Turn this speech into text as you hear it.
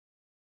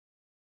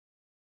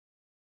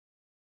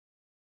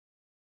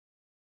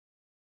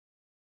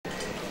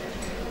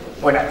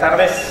Buenas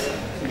tardes,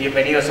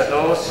 bienvenidos a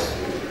todos.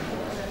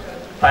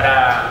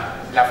 Para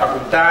la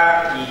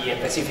facultad y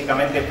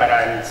específicamente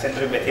para el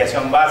Centro de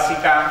Investigación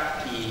Básica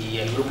y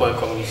el grupo de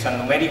cognición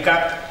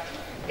numérica,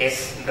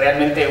 es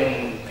realmente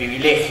un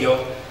privilegio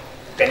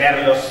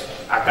tenerlos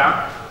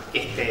acá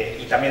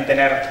y también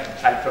tener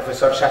al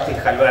profesor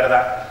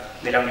Halberda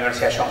de la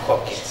Universidad Johns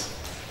Hopkins.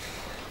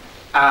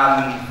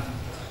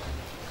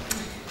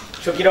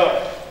 Yo quiero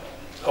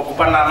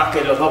ocupar nada más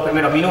que los 2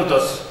 primeros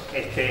minutos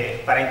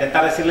para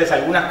intentar decirles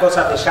algunas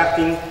cosas de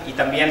Justin y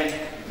también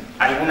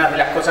algunas de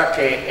las cosas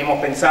que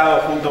hemos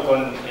pensado junto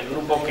con el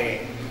grupo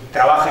que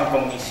trabaja en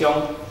cognición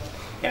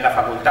en la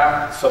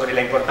facultad sobre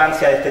la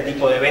importancia de este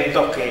tipo de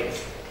eventos que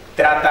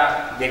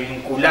trata de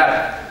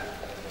vincular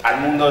al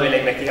mundo de la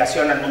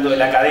investigación, al mundo de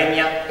la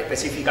academia,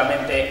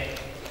 específicamente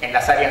en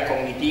las áreas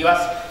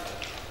cognitivas,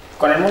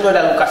 con el mundo de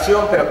la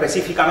educación, pero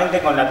específicamente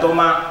con la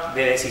toma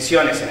de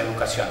decisiones en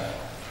educación.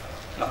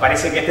 Nos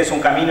parece que este es un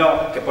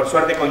camino que por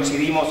suerte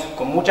coincidimos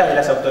con muchas de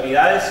las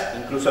autoridades,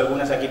 incluso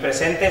algunas aquí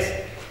presentes,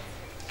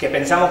 que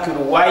pensamos que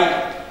Uruguay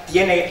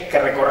tiene que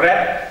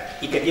recorrer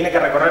y que tiene que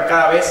recorrer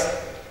cada vez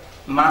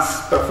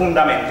más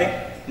profundamente,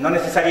 no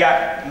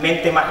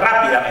necesariamente más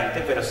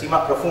rápidamente, pero sí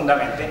más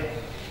profundamente,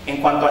 en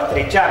cuanto a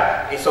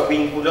estrechar esos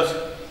vínculos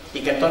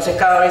y que entonces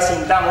cada vez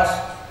sintamos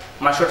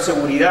mayor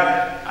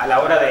seguridad a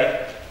la hora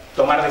de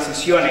tomar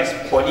decisiones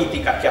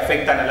políticas que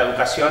afectan a la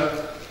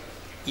educación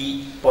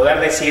y poder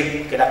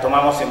decir que las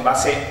tomamos en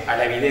base a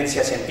la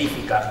evidencia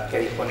científica que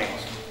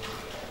disponemos.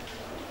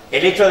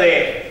 El hecho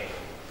de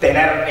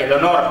tener el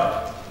honor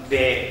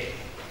de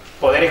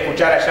poder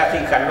escuchar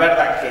a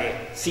Halberda,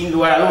 que sin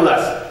lugar a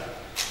dudas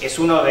es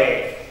uno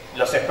de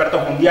los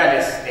expertos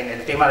mundiales en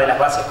el tema de las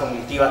bases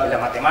cognitivas de la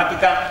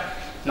matemática,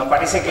 nos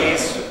parece que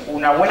es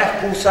una buena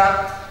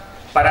excusa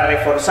para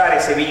reforzar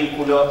ese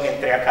vínculo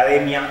entre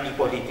academia y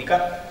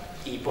política,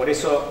 y por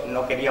eso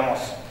no queríamos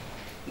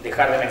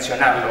dejar de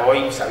mencionarlo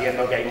hoy,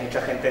 sabiendo que hay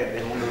mucha gente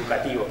del mundo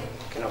educativo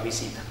que nos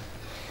visita.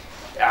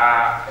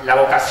 La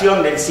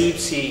vocación del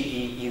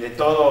CIPSI y de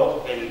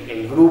todo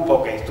el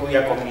grupo que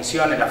estudia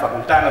cognición en la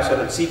facultad, no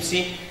solo el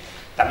CIPSI,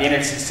 también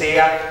el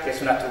CISEA, que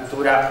es una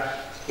estructura,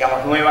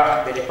 digamos,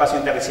 nueva del espacio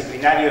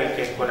interdisciplinario y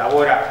que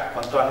colabora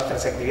con todas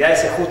nuestras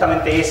actividades, es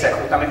justamente esa, es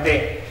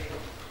justamente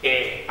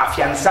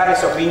afianzar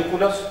esos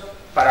vínculos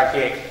para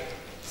que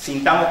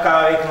sintamos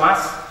cada vez más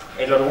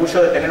el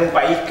orgullo de tener un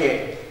país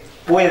que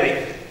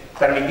puede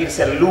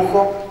permitirse el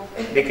lujo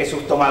de que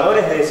sus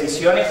tomadores de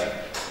decisiones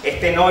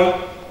estén hoy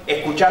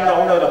escuchando a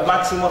uno de los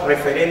máximos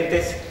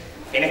referentes,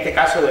 en este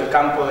caso del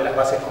campo de las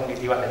bases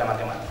cognitivas de la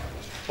matemática.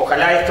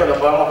 Ojalá esto lo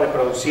podamos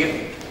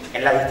reproducir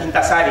en las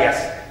distintas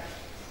áreas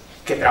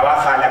que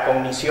trabaja la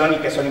cognición y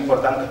que son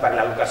importantes para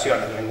la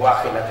educación, el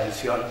lenguaje, la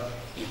atención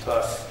y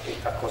todas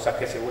estas cosas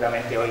que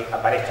seguramente hoy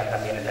aparezcan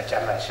también en la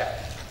charla de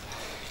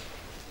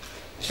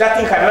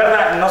Justin.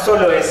 Halberda no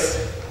solo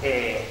es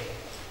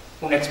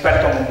un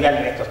experto mundial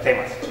en estos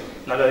temas,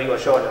 no lo digo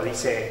yo, lo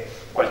dice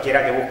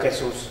cualquiera que busque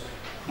sus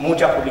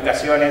muchas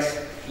publicaciones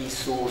y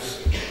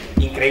sus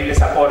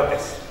increíbles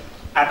aportes.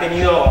 Ha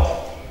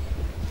tenido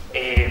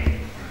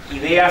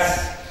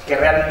ideas que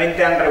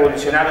realmente han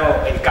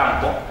revolucionado el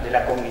campo de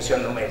la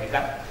cognición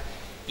numérica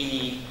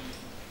y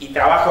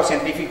trabajos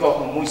científicos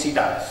muy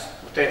citados.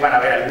 Ustedes van a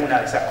ver algunas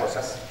de esas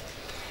cosas.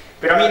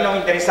 Pero a mí no me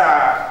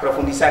interesa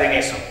profundizar en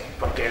eso,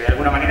 porque de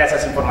alguna manera esa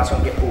es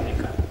información que es pública.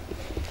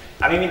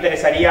 A mí me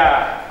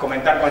interesaría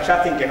comentar con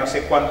Justin, que no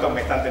sé cuánto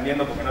me está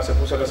entendiendo porque no se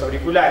puso los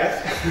auriculares,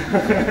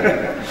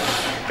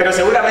 pero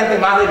seguramente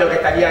más de lo que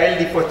estaría él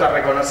dispuesto a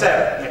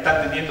reconocer, me está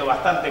entendiendo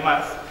bastante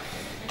más,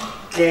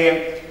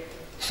 que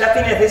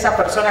Justin es de esas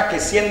personas que,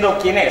 siendo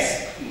quien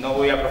es, no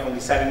voy a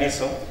profundizar en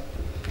eso,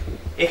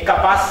 es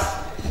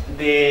capaz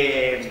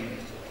de,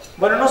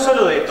 bueno, no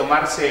solo de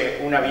tomarse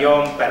un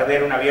avión,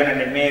 perder un avión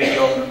en el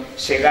medio,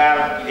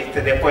 llegar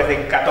después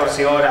de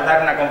 14 horas,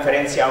 dar una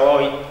conferencia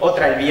hoy,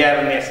 otra el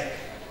viernes,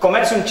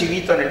 comerse un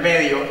chivito en el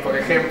medio, por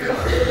ejemplo,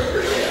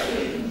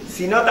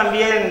 sino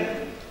también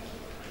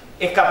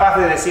es capaz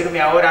de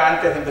decirme ahora,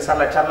 antes de empezar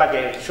la charla,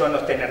 que yo no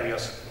esté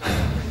nervioso.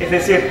 Es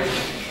decir,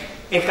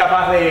 es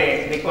capaz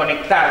de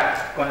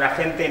conectar con la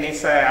gente en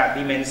esa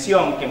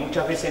dimensión que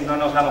muchas veces no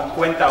nos damos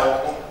cuenta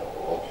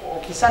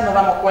o quizás nos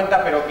damos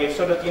cuenta, pero que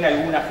solo tiene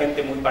alguna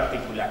gente muy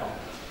particular.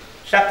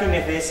 Justin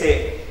es de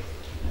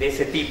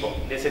ese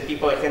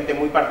tipo de gente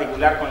muy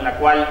particular con la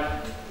cual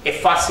es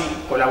fácil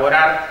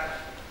colaborar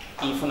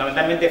y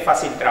fundamentalmente es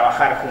fácil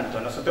trabajar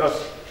juntos. Nosotros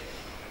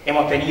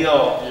hemos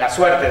tenido la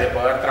suerte de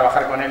poder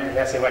trabajar con él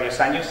desde hace varios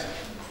años.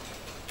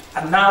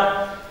 And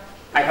now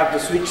I have to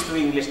switch to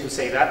English to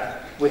say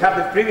that. We have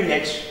the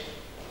privilege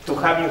to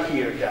have you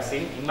here,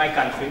 Justin, in my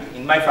country,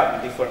 in my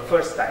faculty for the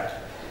first time.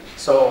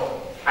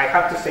 So I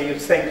have to say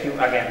thank you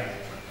again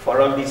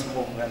for all this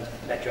movement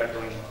that you are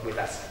doing with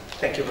us.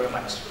 Thank you very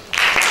much.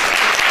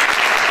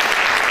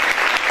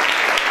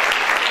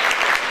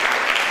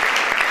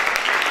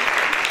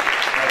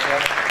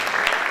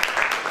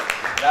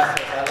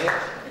 Gracias, Ale,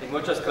 y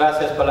muchas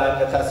gracias por la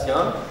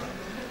invitación.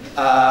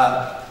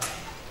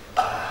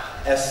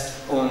 Es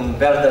un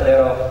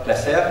verdadero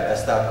placer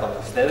estar con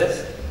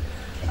ustedes.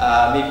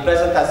 Mi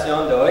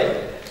presentación de hoy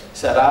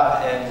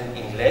será en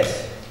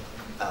inglés.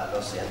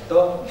 Lo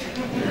siento.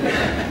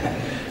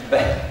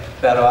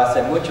 Pero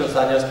hace muchos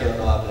años que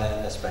no hablo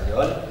en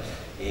español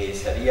y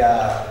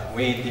sería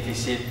muy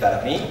difícil para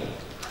mí.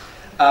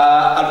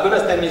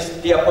 Algunas de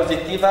mis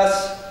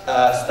diapositivas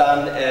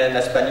están en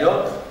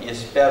español y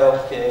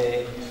espero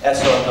que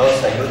eso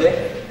nos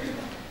ayude.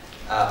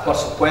 Por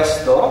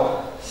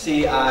supuesto,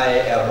 si hay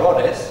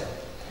errores,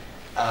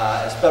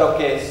 espero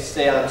que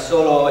sean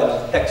solo en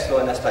el texto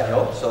en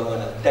español, solo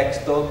en el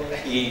texto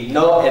y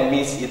no en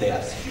mis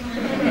ideas.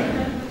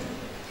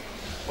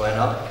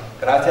 Bueno,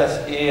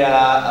 gracias y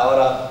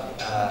ahora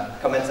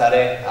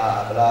comenzaré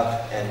a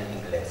hablar en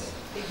inglés.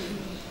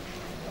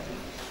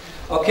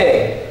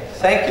 Okay,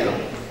 thank you.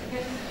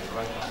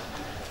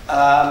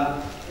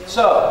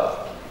 So,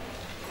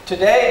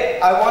 today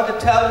I want to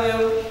tell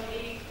you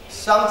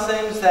some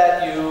things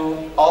that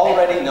you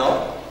already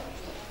know,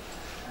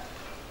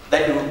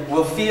 that you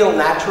will feel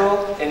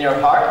natural in your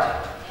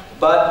heart,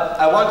 but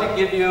I want to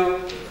give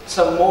you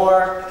some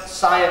more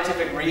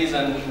scientific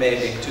reason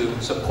maybe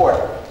to support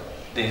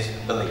these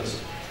beliefs.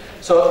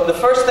 So the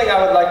first thing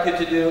I would like you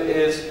to do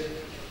is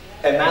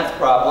a math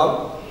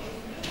problem,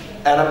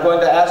 and I'm going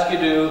to ask you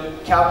to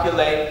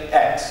calculate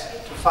x,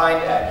 to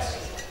find x.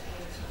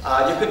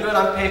 You could do it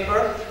on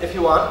paper if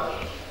you want,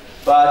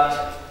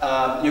 but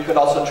you could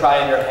also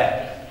try in your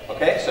head.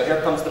 Okay, so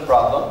here comes the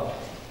problem.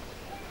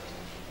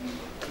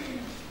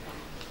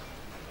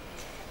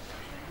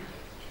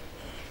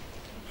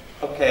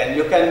 Okay, and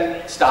you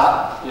can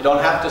stop. You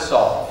don't have to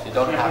solve. You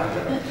don't have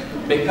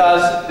to.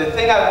 Because the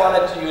thing I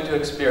wanted you to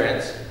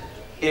experience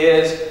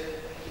is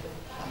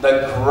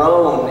the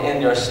groan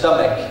in your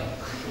stomach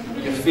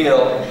you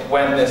feel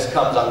when this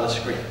comes on the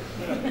screen.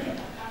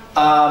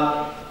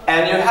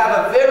 And you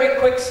have a very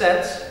quick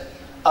sense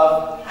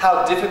of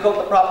how difficult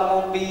the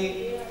problem will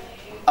be,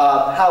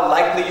 how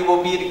likely you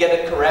will be to get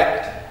it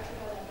correct,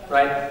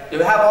 right? You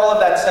have all of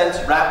that sense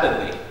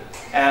rapidly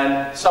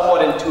and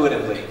somewhat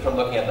intuitively from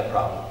looking at the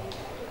problem.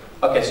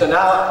 Okay, so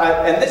now,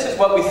 and this is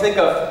what we think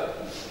of,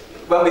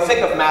 when we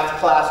think of math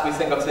class, we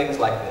think of things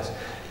like this.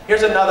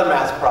 Here's another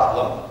math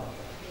problem.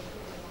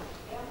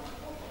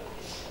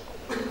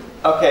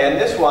 Okay, in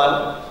this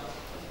one,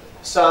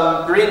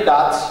 some green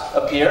dots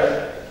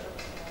appear.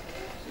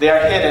 They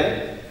are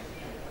hidden.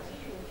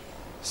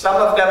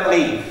 Some of them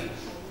leave.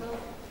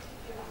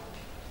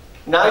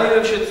 Now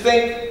you should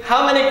think,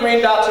 how many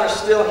green dots are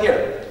still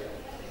here?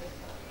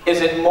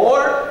 Is it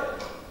more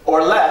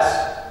or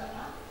less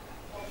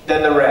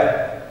than the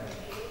red?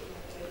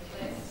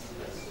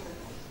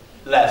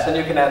 Less, and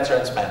you can answer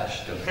in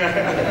Spanish too.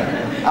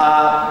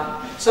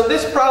 So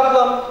this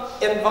problem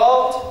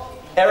involved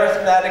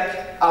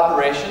arithmetic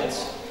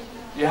operations.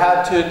 You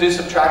had to do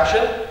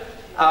subtraction,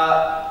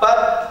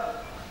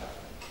 but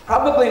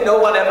probably no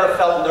one ever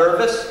felt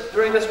nervous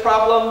during this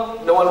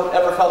problem. No one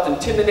ever felt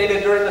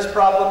intimidated during this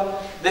problem.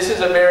 This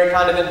is a very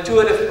kind of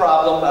intuitive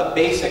problem, a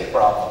basic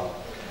problem.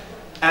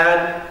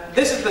 And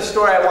this is the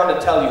story I want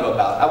to tell you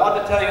about. I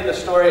want to tell you the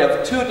story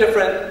of two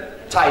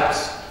different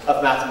types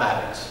of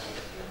mathematics.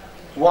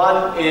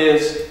 One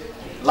is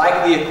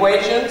like the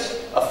equations,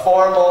 a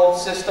formal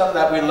system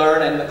that we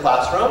learn in the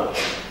classroom.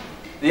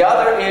 The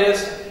other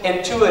is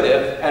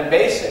intuitive and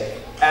basic,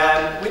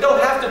 and we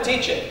don't have to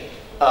teach it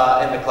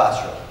in the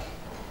classroom.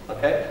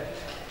 Okay?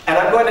 And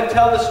I'm going to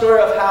tell the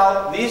story of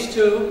how these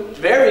two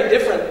very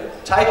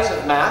different types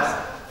of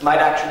math might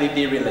actually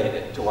be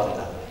related to one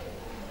another.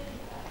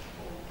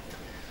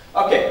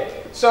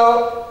 Okay,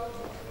 so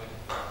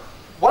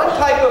one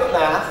type of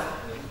math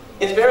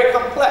is very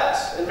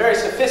complex and very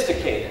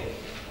sophisticated.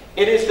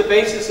 It is the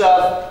basis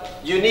of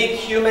unique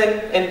human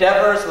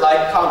endeavors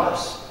like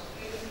commerce.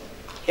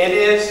 It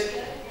is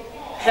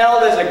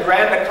held as a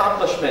grand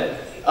accomplishment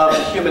of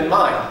the human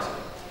mind.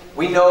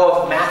 We know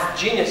of math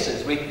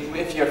geniuses.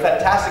 If you're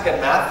fantastic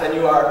at math, then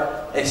you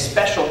are a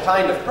special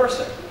kind of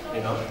person, you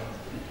know.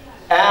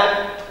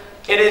 And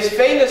it is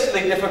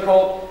famously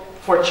difficult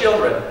for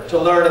children to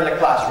learn in the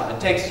classroom. It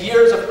takes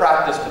years of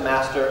practice to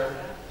master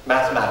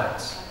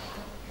mathematics.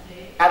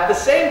 At the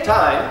same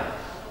time,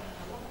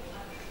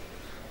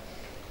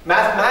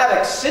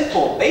 mathematics,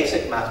 simple,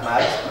 basic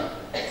mathematics,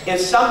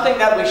 is something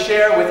that we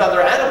share with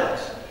other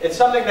animals. It's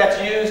something that's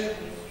used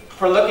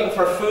for looking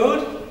for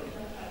food,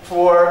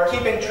 for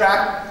keeping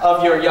track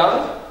of your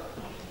young,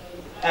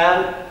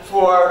 and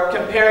for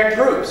comparing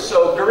groups.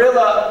 So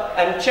gorilla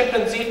and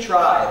chimpanzee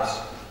tribes,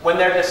 when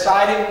they're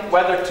deciding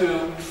whether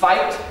to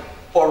fight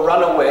or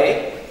run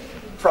away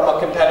from a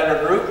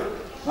competitor group,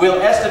 will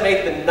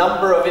estimate the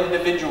number of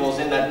individuals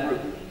in that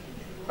group.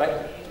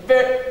 Right?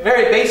 Very,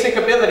 very basic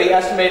ability,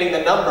 estimating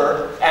the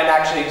number, and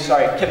actually,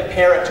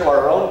 compare it to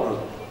our own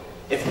group.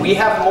 If we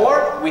have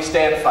more, we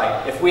stay and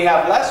fight. If we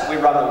have less, we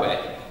run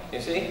away. You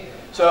see?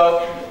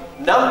 So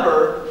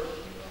number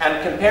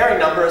and comparing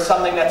number is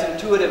something that's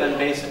intuitive and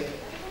basic.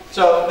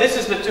 So this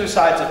is the two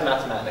sides of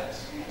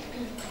mathematics.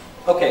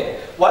 Okay,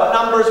 what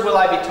numbers will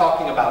I be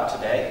talking about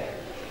today?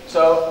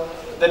 So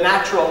the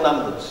natural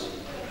numbers,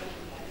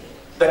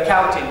 the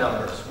counting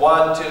numbers,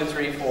 1, 2,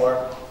 3,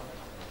 4.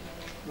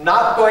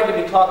 Not going to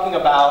be talking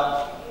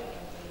about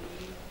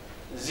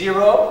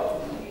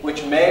 0,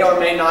 which may or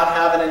may not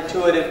have an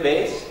intuitive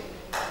basis.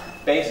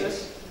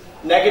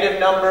 Negative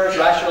numbers,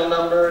 rational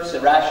numbers,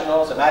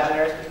 irrationals,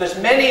 imaginaries. There's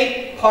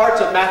many parts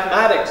of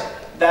mathematics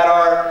that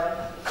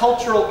are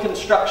cultural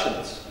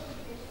constructions,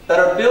 that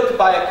are built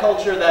by a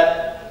culture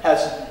that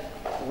has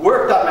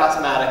worked on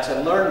mathematics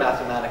and learned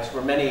mathematics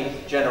for many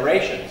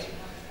generations.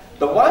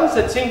 The ones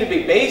that seem to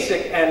be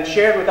basic and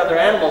shared with other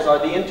animals are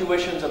the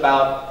intuitions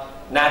about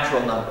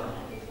natural number.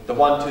 The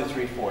 1, 2,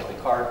 3, 4,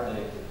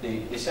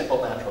 the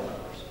simple natural numbers.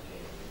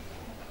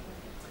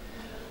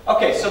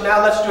 Okay, so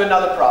now let's do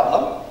another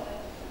problem.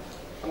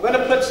 I'm going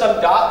to put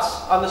some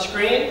dots on the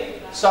screen,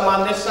 some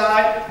on this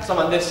side, some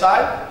on this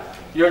side.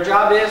 Your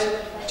job is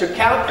to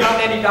count how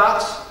many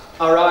dots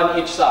are on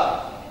each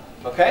side.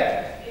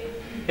 Okay?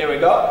 Here we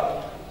go.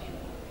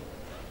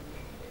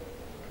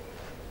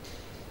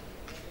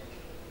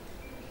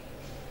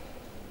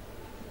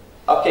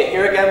 Okay,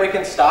 here again we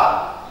can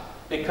stop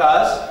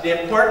because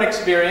the important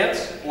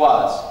experience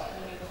was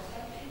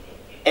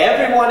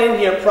everyone in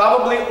here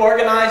probably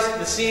organized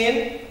the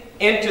scene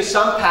into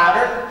some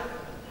pattern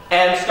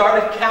and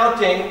started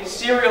counting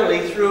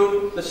serially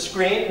through the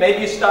screen.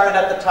 Maybe you started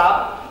at the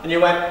top and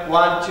you went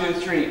 1, 2,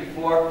 3,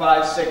 4,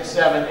 5, 6,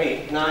 7,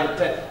 8, 9,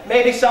 10.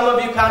 Maybe some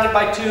of you counted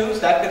by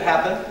twos. That could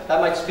happen. That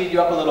might speed you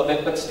up a little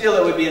bit, but still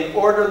it would be an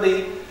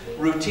orderly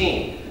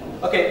routine.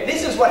 Okay,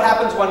 this is what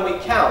happens when we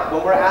count,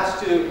 when we're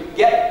asked to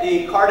get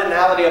the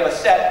cardinality of a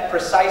set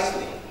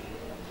precisely.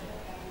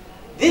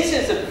 This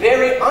is a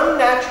very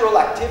unnatural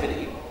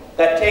activity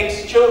that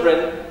takes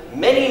children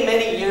many,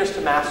 many years to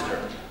master.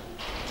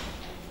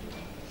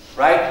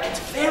 Right?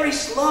 It's very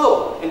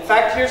slow. In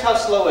fact, here's how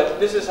slow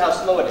this is how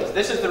slow it is.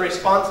 This is the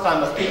response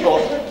time of people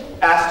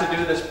asked to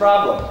do this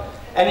problem.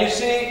 And you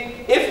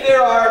see, if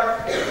there are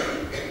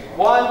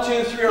 1,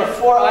 2, 3, or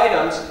 4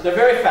 items, they're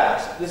very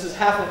fast. This is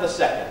half of a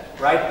second,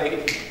 right?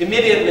 They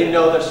immediately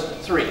know there's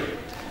 3.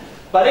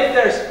 But if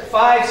there's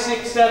 5,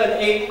 6, 7,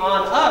 8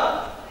 on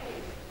up,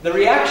 the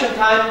reaction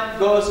time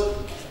goes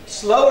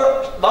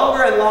slower,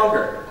 longer and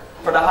longer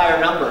for the higher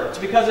number. It's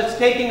because it's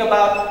taking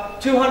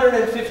about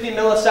 250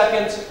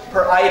 milliseconds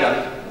per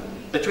item,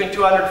 between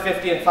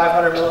 250 and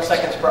 500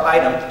 milliseconds per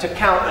item, to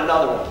count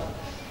another one.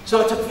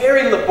 So it's a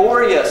very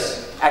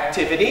laborious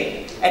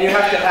activity, and you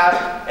have to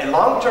have a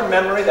long-term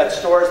memory that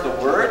stores the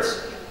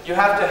words. You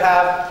have to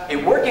have a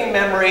working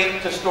memory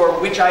to store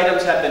which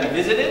items have been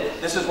visited.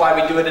 This is why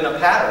we do it in a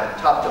pattern,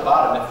 top to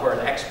bottom, if we're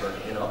an expert,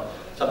 you know,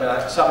 something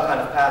like some kind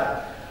of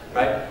pattern,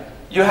 right?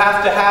 You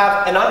have to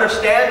have an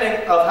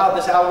understanding of how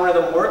this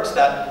algorithm works,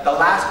 that the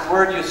last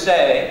word you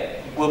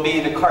say will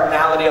be the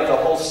cardinality of the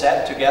whole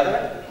set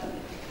together.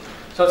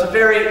 So it's a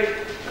very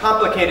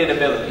complicated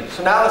ability.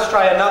 So now let's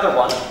try another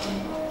one.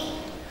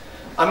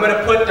 I'm going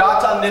to put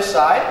dots on this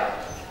side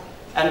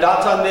and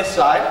dots on this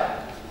side.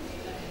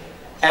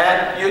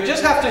 And you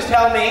just have to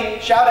tell me,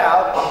 shout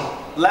out,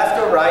 left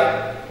or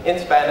right in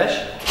Spanish,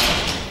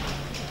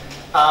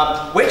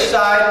 which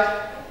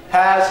side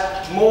has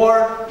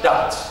more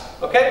dots.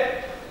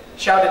 Okay?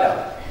 Shout it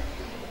out.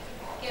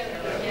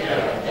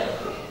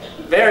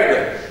 Very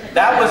good.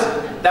 That was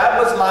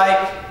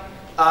like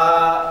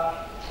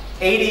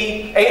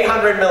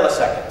 800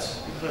 milliseconds.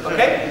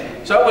 Okay?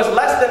 So it was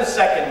less than a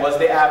second was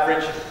the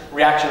average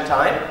reaction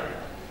time.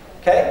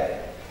 Okay?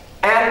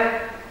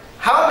 And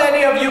how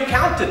many of you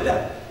counted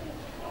them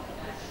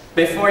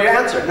before you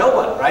answered? No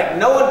one, right?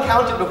 No one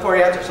counted before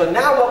you answered. So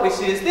now what we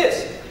see is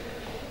this.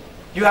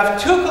 You have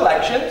 2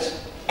 collections,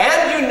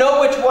 and you know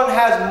which one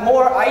has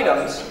more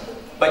items,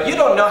 but you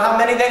don't know how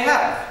many they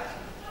have.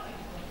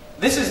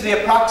 This is the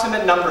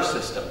approximate number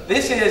system.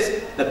 This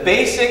is the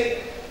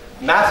basic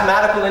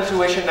mathematical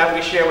intuition that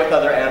we share with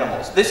other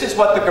animals. This is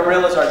what the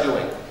gorillas are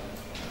doing,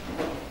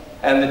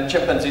 and the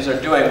chimpanzees are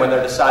doing when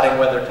they're deciding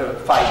whether to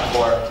fight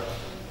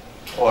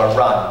or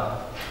run.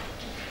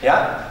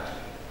 Yeah?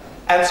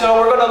 And so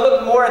we're going to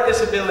look more at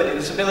this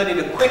ability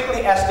to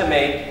quickly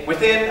estimate,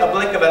 within a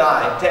blink of an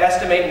eye, to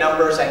estimate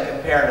numbers and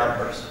compare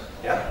numbers.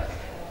 Yeah?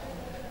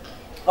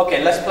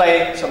 Okay, let's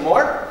play some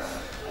more.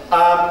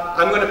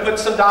 I'm going to put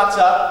some dots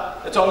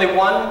up. It's only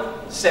one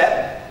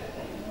set.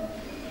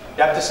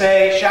 You have to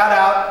say, shout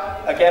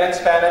out, again in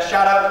Spanish,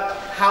 shout out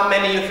how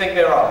many you think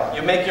there are.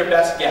 You make your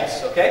best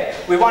guess, okay?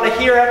 We want to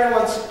hear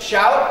everyone's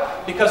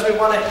shout because we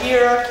want to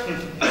hear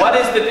what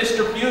is the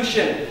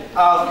distribution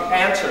of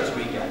answers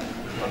we get.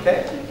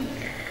 Okay?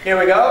 Here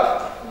we go.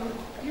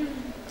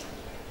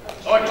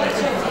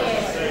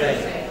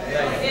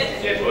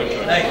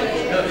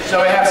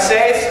 So we have 6,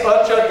 8, 10.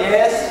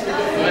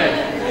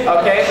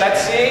 Okay,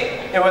 let's see.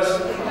 It was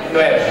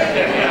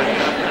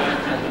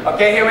 9.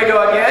 Okay, here we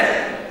go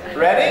again.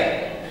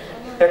 Ready?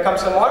 Here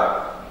comes some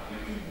more.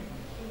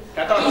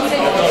 14,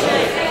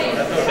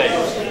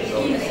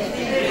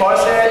 14, 12, 15,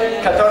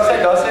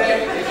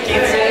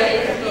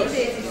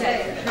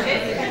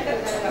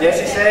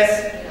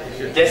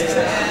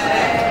 16.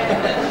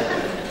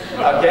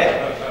 Okay?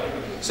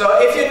 So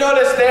if you notice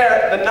notice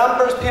there, the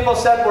numbers people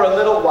said were a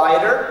little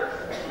wider.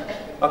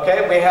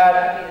 Okay, we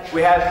had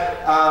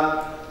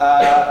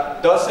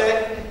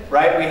 12,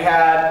 right? We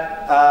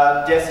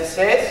had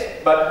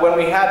 16, but when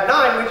we had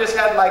 9, we just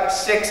had like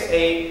 6,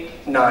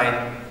 8,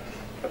 9.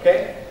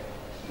 Okay,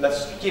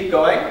 let's keep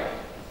going.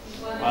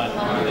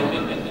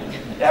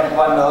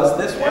 Everyone knows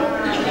this one?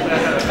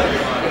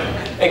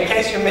 In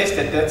case you missed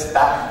it, it's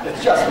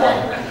just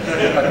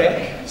 1.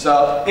 Okay,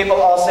 so people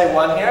all say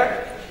 1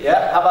 here.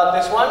 Yeah, how about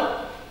this one?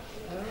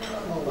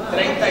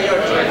 38.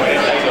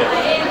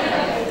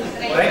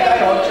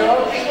 25.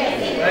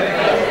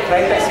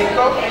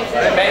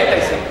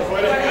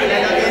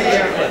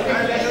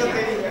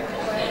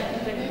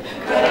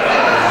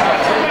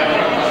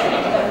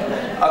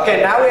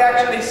 Okay, now we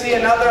actually see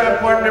another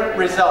important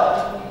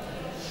result.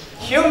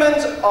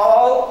 Humans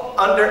all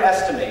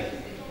underestimate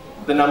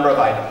the number of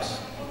items.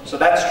 So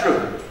that's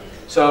true.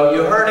 So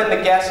you heard in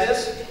the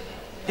guesses,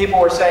 people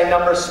were saying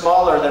numbers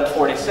smaller than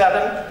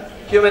 47.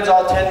 Humans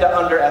all tend to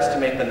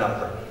underestimate the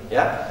number.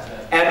 Yeah?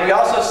 And we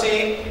also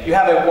see you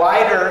have a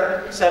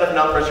wider set of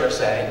numbers you're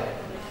saying.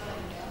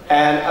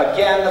 And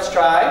again, let's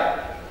try.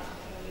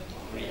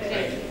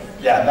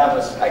 Yeah, that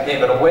was, I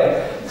gave it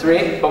away.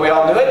 3, but we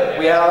all do it.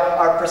 We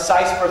are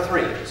precise for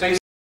 3. So you see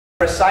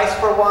precise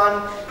for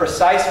 1,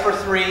 precise for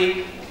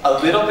 3, a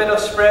little bit of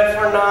spread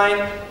for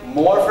 9,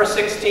 more for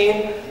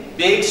 16,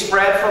 big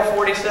spread for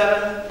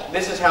 47.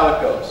 This is how it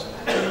goes.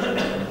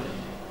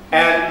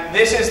 And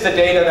this is the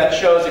data that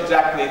shows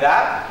exactly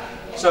that.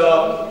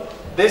 So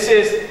this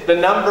is the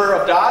number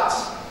of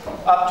dots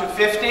up to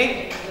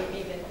 50.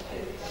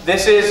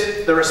 This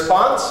is the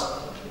response.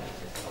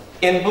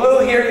 In blue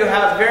here you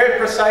have very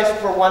precise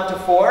for 1 to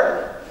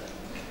 4.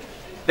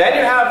 Then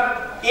you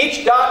have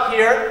each dot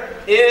here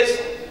is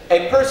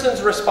a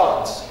person's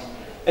response.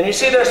 And you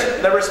see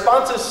the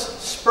responses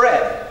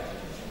spread.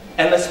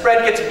 And the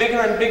spread gets bigger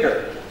and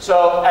bigger.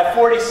 So at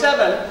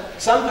 47,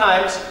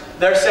 sometimes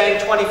they're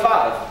saying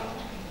 25.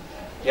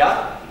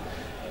 Yeah?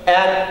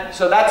 And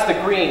so that's the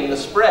green, the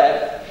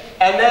spread.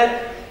 And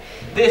then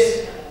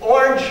this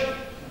orange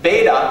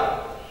beta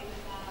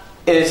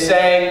is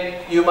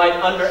saying you might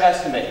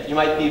underestimate, you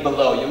might be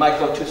below, you might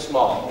go too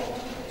small.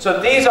 So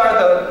these are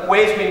the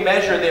ways we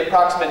measure the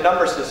approximate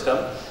number system.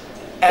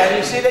 And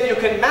you see that you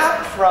can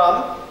map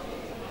from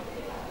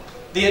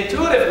the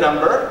intuitive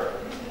number,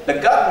 the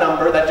gut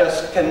number that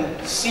just can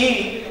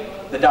see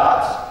the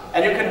dots,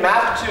 and you can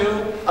map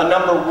to a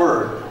number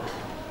word,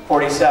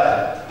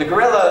 47. The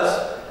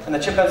gorillas and the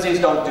chimpanzees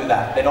don't do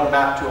that. They don't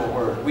map to a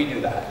word. We do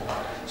that.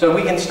 So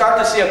we can start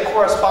to see a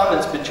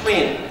correspondence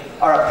between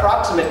our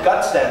approximate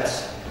gut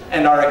sense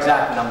and our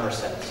exact number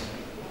sense.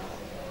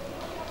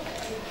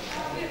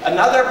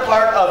 Another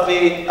part of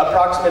the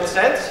approximate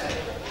sense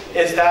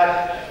is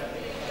that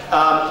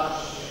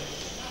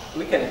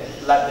we can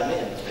let them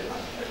in.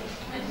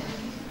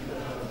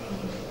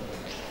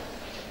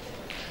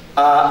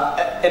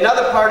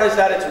 Another part is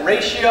that it's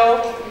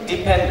ratio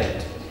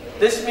dependent.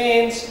 This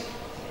means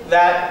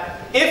that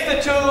if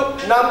the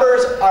two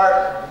numbers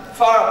are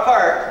far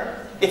apart,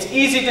 it's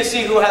easy to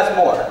see who has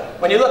more.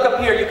 When you look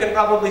up here, you can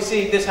probably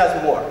see this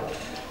has more.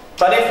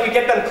 But if we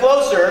get them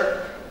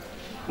closer,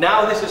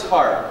 now this is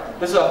hard.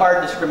 This is a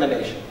hard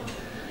discrimination.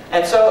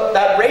 And so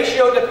that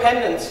ratio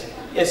dependence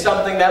is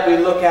something that we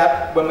look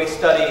at when we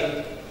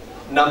study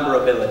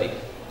numberability.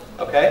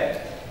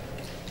 Okay?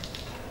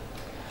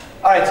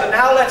 All right, so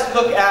now let's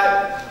look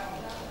at,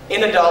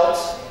 in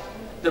adults,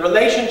 the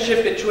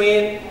relationship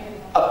between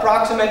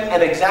approximate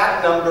and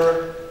exact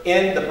number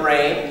in the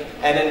brain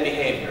and in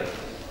behavior.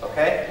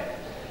 Okay?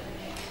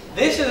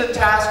 This is a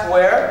task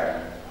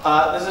where,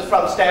 this is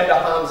from Stan de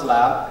Haan's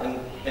lab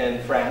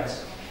in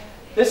France.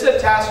 This is a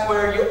task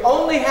where you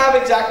only have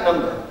exact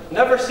number.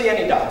 Never see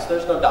any dots.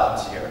 There's no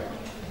dots here.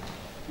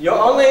 Your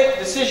only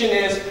decision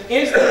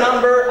is the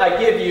number I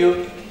give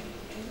you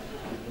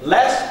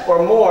less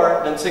or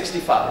more than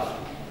 65?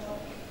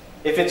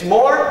 If it's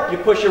more, you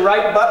push your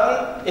right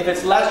button. If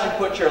it's less, you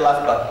push your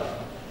left button.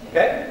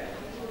 Okay?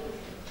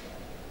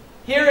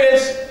 Here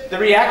is the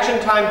reaction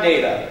time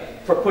data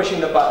for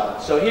pushing the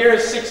button. So here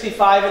is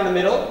 65 in the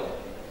middle.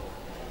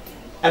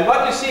 And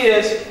what you see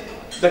is,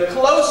 the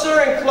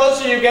closer and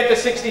closer you get to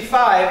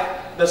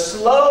 65, the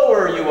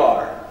slower you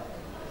are.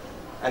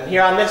 And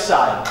here on this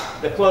side,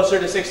 the closer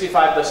to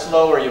 65, the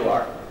slower you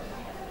are.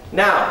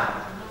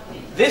 Now,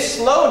 this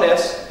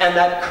slowness and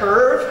that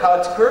curve, how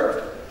it's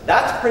curved,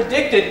 that's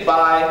predicted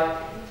by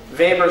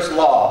Weber's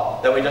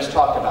law that we just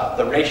talked about,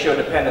 the ratio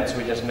dependence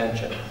we just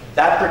mentioned.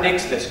 That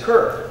predicts this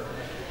curve.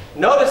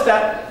 Notice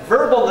that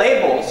verbal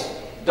labels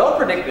don't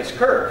predict this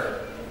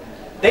curve.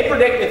 They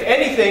predict, if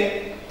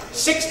anything,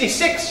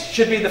 66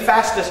 should be the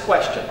fastest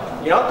question.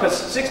 You know, because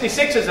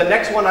 66 is the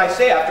next one I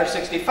say after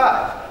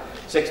 65.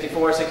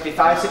 64,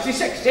 65,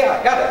 66. Yeah,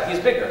 I got it.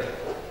 He's bigger.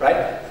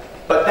 Right?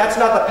 But that's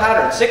not the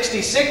pattern.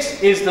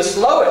 66 is the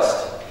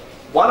slowest,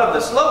 one of the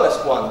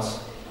slowest ones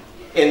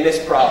in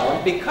this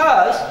problem,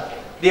 because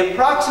the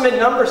approximate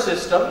number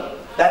system,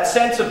 that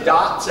sense of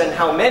dots and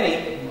how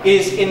many,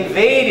 is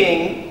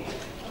invading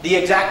the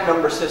exact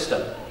number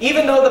system.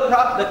 Even though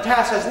the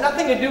task has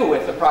nothing to do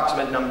with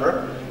approximate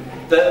number,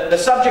 the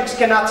subjects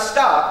cannot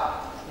stop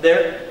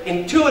their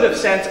intuitive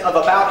sense of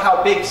about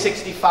how big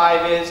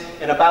 65 is,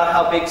 and about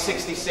how big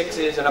 66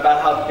 is, and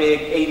about how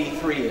big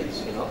 83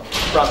 is, you know,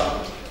 from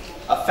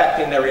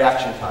affecting their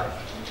reaction time.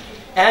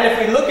 And if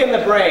we look in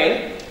the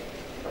brain,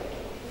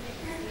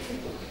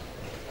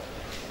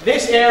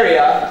 this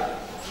area,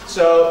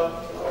 so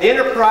the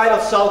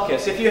interparietal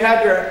sulcus, if you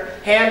had your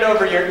hand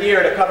over your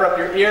ear to cover up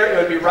your ear, it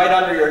would be right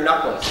under your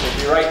knuckles. It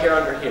would be right here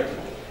under here.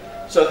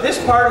 So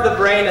this part of the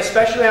brain,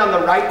 especially on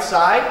the right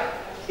side,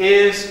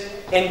 is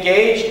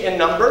engaged in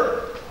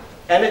number,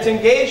 and it's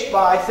engaged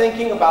by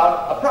thinking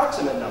about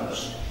approximate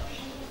numbers.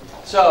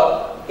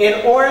 So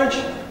in orange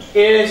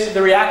is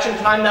the reaction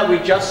time that we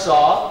just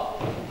saw.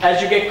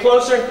 As you get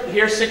closer,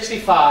 here's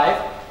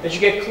 65. As you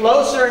get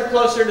closer and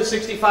closer to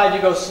 65,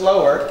 you go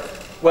slower.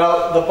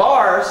 Well, the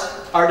bars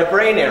are the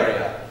brain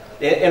area,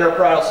 the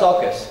interparietal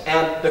sulcus.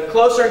 And the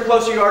closer and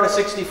closer you are to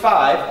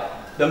 65,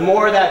 the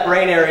more that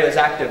brain area is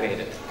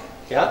activated.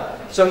 Yeah?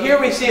 So here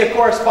we see a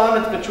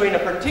correspondence between a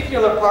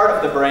particular part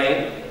of the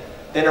brain,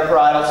 the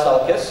interparietal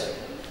sulcus,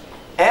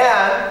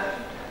 and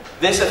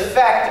this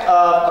effect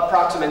of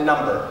approximate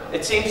number.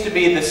 It seems to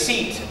be the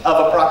seat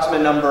of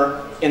approximate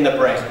number in the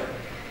brain.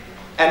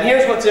 And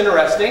here's what's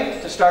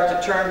interesting, to start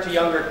to turn to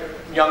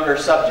younger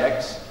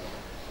subjects.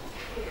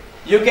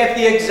 You get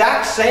the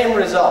exact same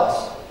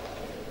results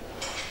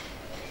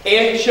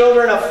in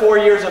children of 4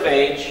 years of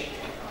age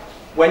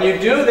when you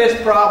do this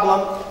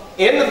problem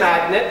in the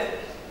magnet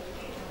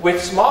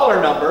with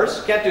smaller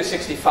numbers. Can't do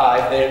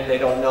 65, they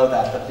don't know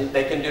that, but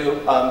they can do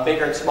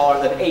bigger and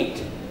smaller than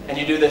 8. And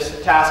you do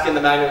this task in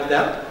the magnet with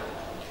them.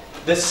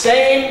 The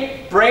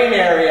same brain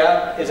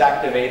area is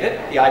activated,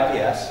 the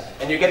IPS,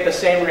 and you get the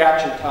same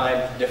reaction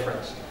time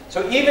difference.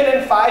 So even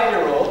in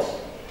 5-year-olds,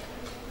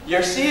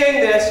 you're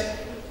seeing this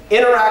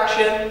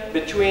interaction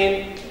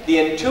between the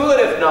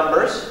intuitive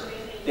numbers,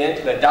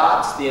 the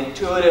dots, the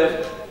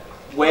intuitive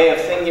way of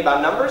thinking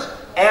about numbers,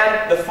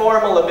 and the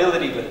formal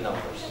ability with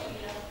numbers.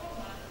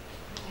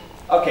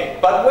 Okay,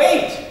 but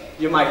wait,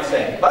 you might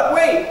say, but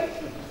wait.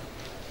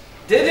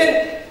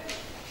 Didn't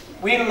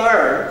we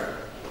learn,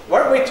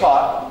 weren't we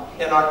taught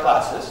in our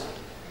classes,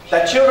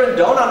 that children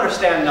don't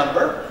understand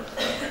number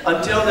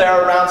until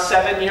they're around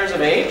 7 years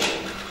of age?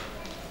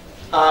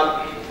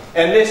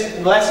 And this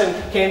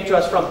lesson came to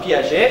us from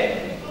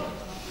Piaget.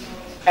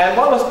 And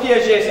what was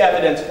Piaget's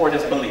evidence for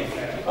this belief?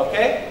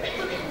 Okay?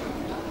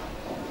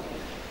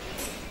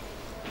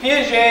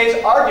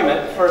 Piaget's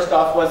argument, first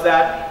off, was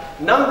that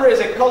number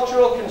is a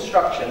cultural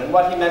construction. And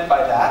what he meant by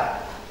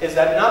that is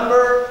that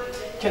number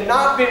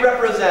cannot be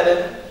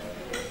represented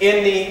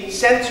in the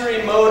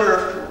sensory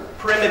motor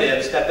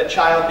primitives that the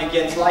child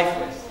begins life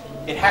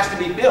with. It has to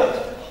be built.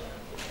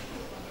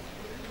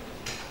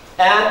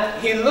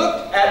 And he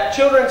looked at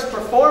children's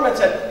performance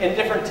in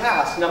different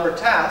tasks, number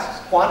tasks,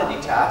 quantity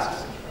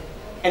tasks,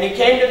 and he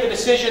came to the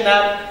decision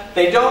that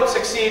they don't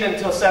succeed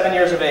until 7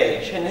 years of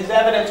age. And his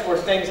evidence were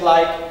things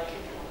like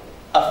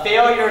a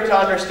failure to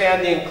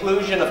understand the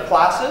inclusion of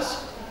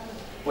classes,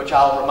 which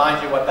I'll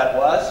remind you what that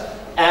was,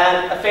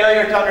 and a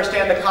failure to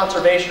understand the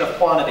conservation of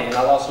quantity, and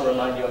I'll also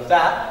remind you of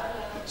that.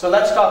 So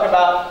let's talk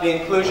about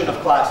the inclusion of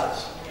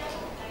classes.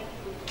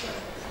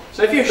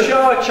 So if you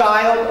show a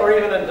child, or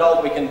even an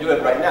adult, we can do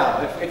it right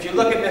now. If you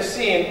look at this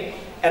scene,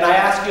 and I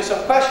ask you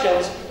some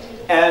questions,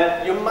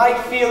 and you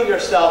might feel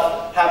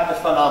yourself have the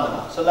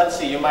phenomena. So let's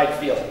see, you might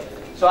feel it.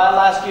 So I'll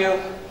ask you,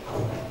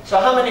 so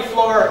how many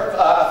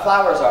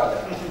flowers are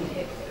there?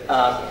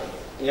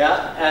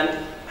 Yeah,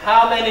 and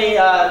how many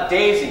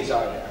daisies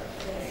are there?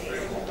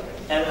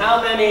 And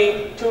how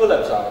many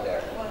tulips are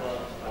there?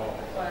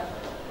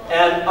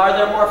 And are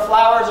there more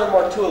flowers or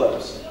more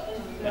tulips?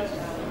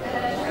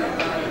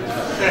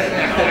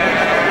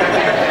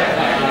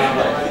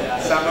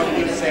 Some of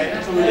you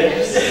said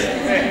tulips.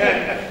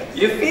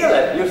 You feel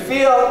it. You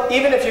feel,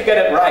 even if you get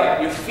it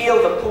right, you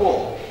feel the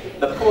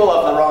pool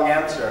of the wrong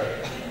answer.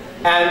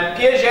 And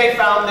Piaget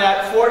found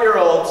that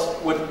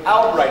 4-year-olds would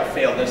outright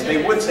fail this.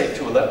 They would say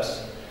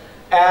tulips.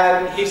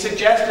 And he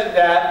suggested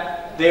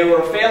that they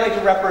were failing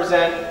to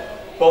represent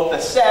both the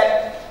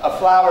set of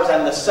flowers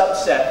and the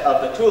subset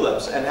of the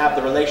tulips and have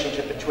the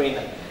relationship between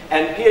them.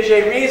 And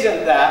Piaget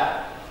reasoned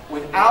that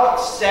without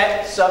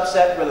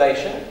set-subset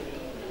relation,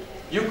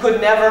 you could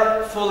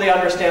never fully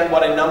understand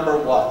what a number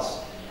was.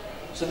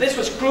 So this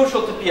was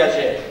crucial to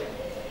Piaget,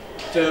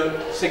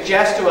 to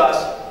suggest to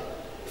us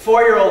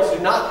 4-year-olds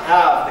do not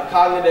have the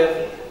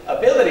cognitive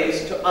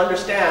abilities to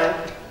understand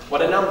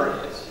what a number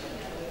is.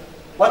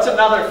 What's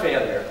another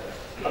failure?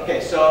 Okay,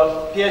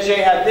 so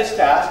Piaget had this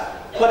task.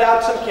 Put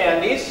out some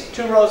candies,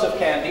 2 rows of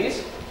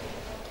candies,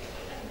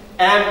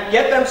 and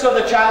get them so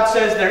the child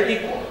says they're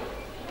equal.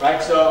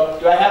 Right? So,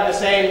 do I have the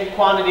same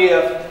quantity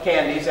of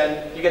candies?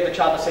 And you get the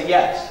child to say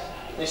yes.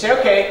 And you say,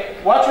 okay,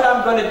 watch what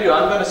I'm going to do.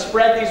 I'm going to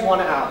spread these one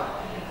out.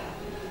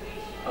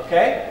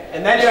 Okay?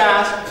 And then you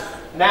ask,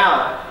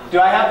 now, do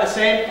I have the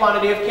same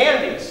quantity of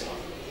candies?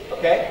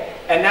 Okay?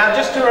 And now,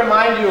 just to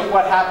remind you of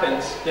what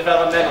happens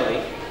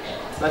developmentally,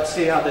 Let's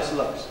see how this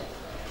looks.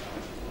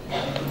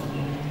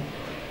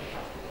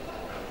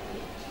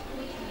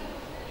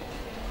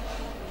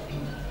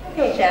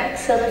 Okay, Jack,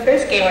 so the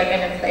first game we're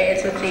going to play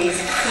is with these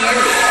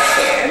candies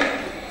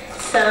here.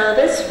 So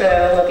this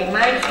row will be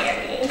my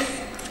candies.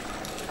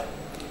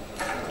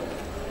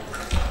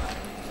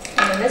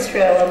 And this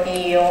row will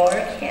be your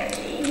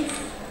candies.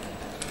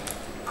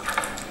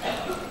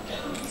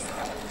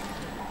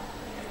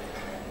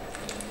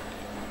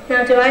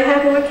 Now, do I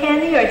have more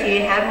candy, or do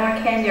you have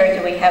more candy, or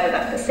do we have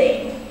about the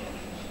same?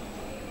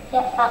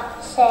 Yeah, about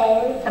the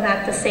same.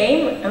 About the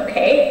same?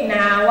 Okay,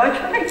 now watch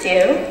what I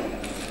do.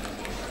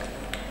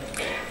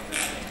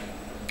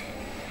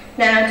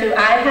 Now, do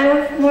I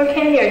have more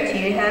candy, or do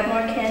you have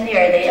more candy, or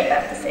are they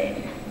about the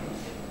same?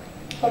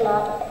 They're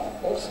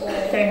not the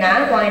same. They're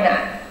not? Why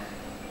not?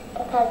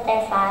 Because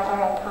they're farther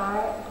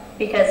apart.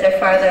 Because they're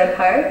farther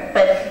apart?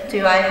 But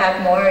do I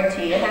have more, or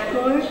do you have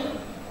more?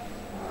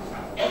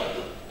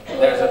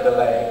 There's a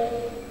delay.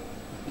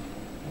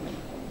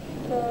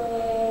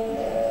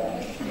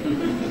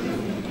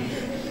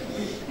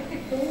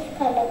 It's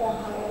kind of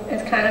hard.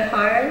 It's kind of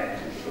hard.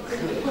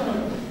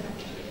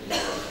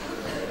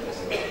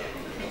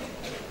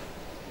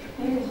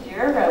 Here's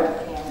your row of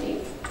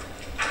candies.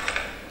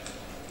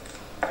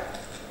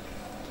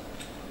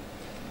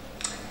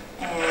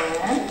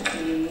 And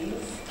these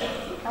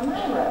are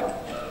my row.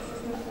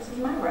 This is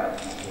my row.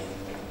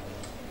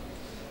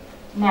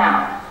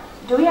 Now,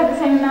 do we have the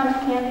same amount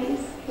of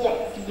candies?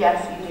 Yes.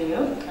 Yes, you do.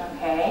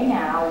 Okay,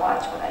 now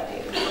watch what I do.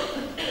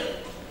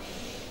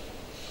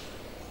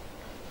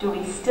 Do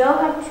we still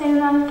have the same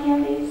amount of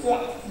candies?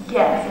 Yes.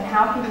 Yes, and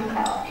how can you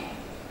tell?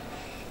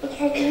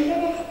 Because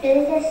even if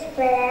those are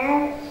spread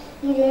out,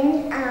 you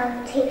didn't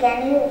take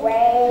any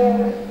away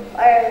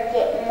or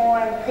get more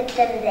and put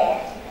them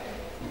there.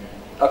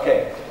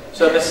 Okay,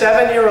 so the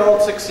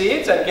 7-year-old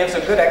succeeds and gives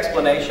a good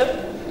explanation.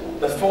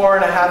 The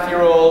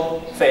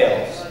 4.5-year-old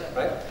fails,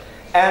 right?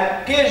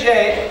 And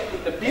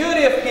Piaget, the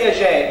beauty of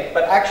Piaget,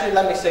 but actually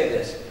let me say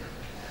this.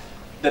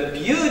 The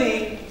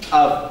beauty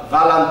of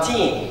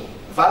Valentine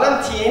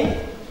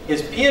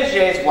is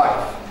Piaget's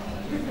wife.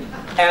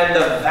 And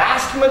the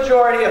vast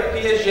majority of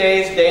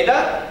Piaget's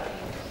data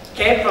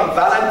came from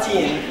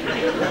Valentine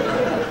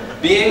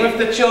being with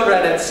the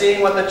children and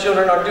seeing what the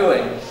children are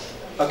doing.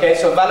 Okay,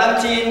 so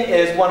Valentine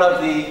is one of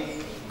the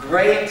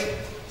great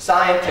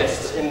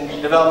scientists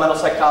in developmental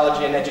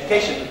psychology and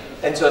education,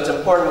 and so it's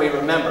important we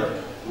remember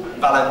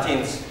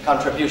Valentine's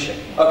contribution.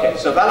 Okay,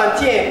 so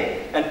Valentine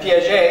and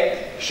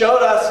Piaget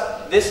showed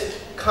us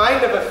this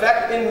kind of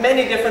effect in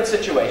many different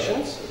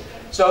situations.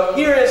 So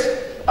here is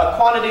a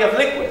quantity of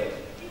liquid.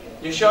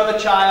 You show the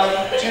child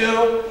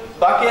 2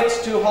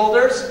 buckets, 2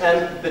 holders,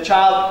 and the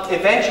child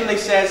eventually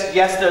says,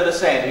 yes, they're the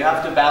same. You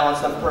have to balance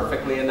them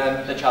perfectly, and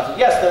then the child says,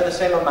 yes, they're the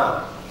same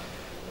amount.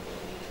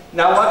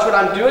 Now watch what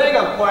I'm doing.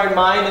 I'm pouring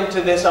mine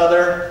into this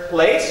other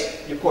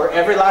place. You pour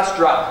every last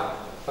drop,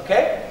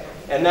 okay?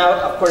 And now,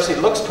 of course, he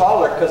looks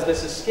taller because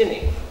this is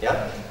skinny,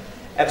 yeah?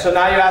 And so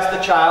now you ask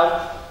the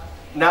child,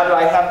 now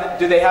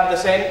do they have the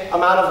same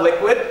amount of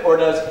liquid, or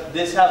does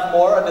this have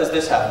more, or does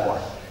this have more?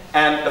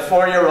 And the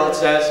 4-year-old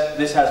says,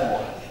 this has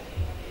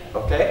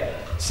more, okay?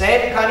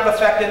 Same kind of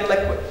effect in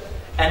liquid.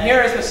 And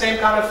here is the same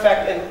kind of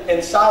effect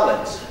in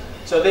solids.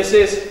 So this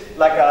is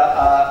like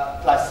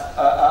a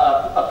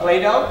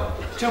Play-Doh,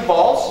 2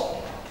 balls.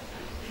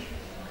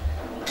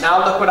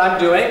 Now look what I'm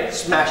doing.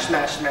 Smash,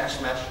 smash, smash,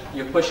 smash.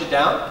 You push it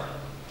down.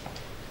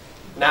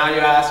 Now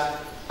you ask,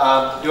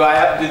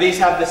 do these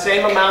have the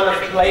same amount of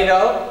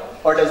Play-Doh,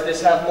 or does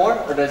this have more,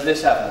 or does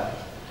this have more?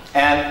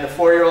 And the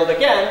 4-year-old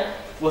again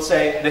will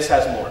say, this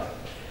has more.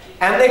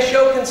 And they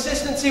show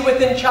consistency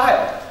within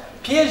child.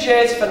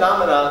 Piaget's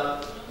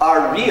phenomena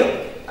are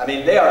real. I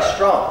mean, they are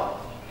strong,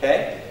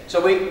 okay?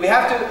 So we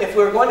have to, if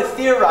we're going to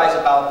theorize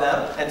about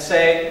them and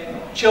say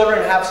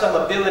children have some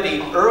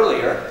ability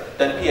earlier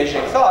than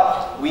Piaget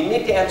thought, we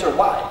need to answer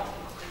why.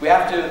 We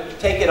have to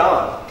take it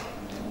on,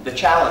 the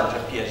challenge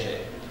of Piaget.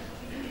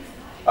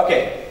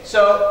 Okay,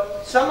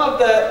 so some of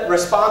the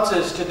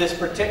responses to these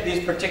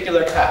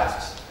particular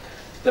tasks.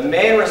 The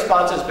main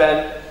response has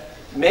been,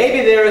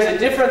 maybe there is a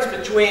difference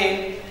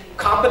between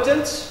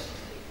competence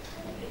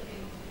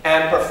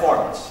and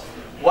performance.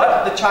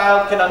 What the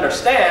child can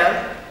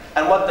understand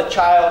and what the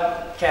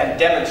child can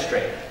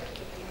demonstrate.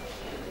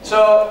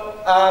 So,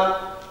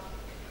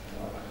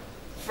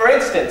 for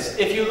instance,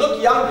 if you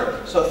look younger,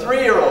 so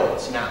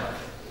 3-year-olds now,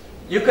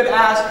 you could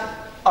ask,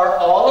 are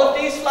all of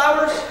these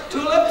flowers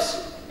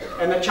tulips?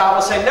 And the child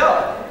will say,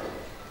 no.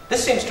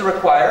 This seems to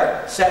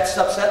require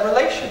set-subset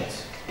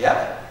relations.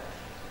 Yeah?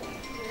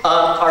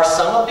 Are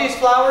some of these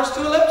flowers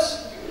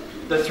tulips?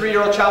 The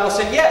 3-year-old child will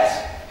say,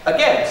 yes.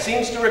 Again,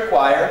 seems to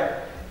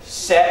require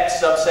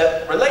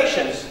set-subset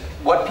relations,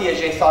 what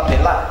Piaget thought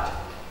they lacked.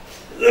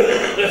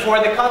 For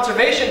the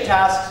conservation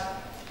tasks,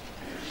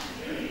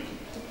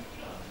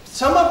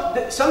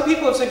 some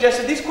people have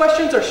suggested these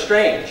questions are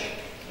strange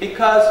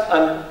because,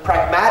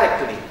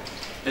 pragmatically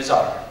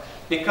bizarre,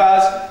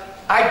 because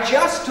I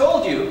just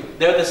told you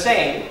they're the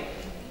same,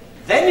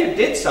 then you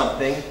did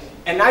something,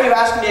 And now you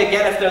ask me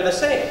again if they're the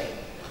same.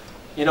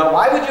 You know,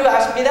 why would you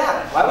ask me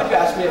that? Why would you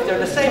ask me if they're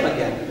the same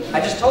again? I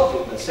just told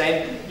you the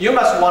same. You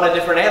must want a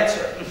different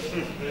answer.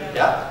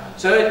 Yeah?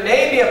 So it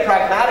may be a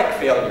pragmatic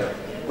failure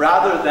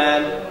rather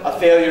than a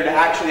failure to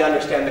actually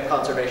understand the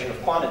conservation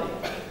of quantity.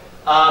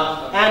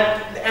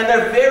 And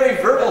they're very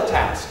verbal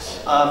tasks.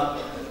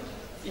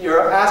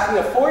 You're asking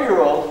a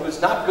 4-year-old who's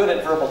not good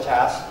at verbal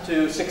tasks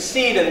to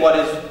succeed in what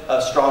is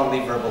a strongly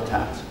verbal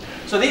task.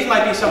 So these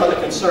might be some of the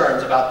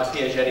concerns about the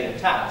Piagetian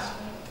task.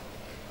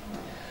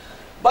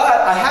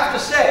 But I have to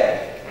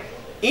say,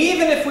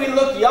 even if we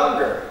look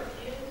younger,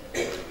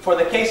 for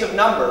the case of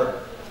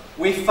number,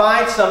 we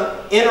find some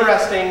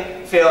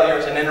interesting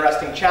failures and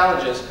interesting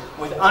challenges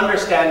with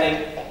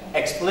understanding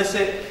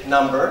explicit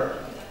number,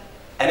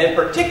 and in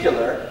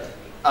particular,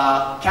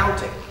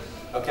 counting.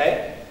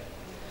 Okay?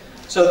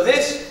 So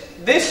this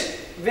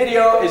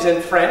video is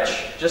in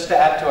French, just to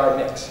add to our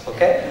mix.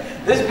 Okay?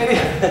 This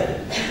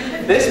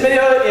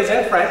video is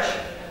in French,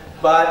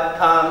 but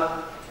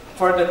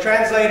for the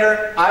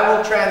translator, I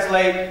will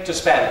translate to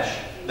Spanish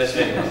this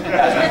video.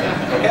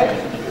 Okay?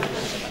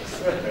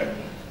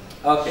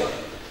 Okay.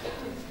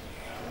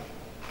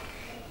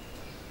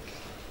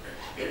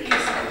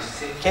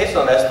 ¿Qué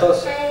son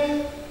estos?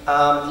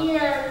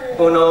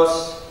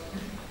 Unos...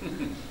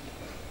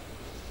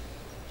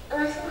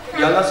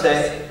 Yo no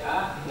sé.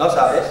 ¿No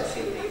sabes?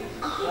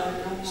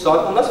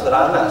 Son unas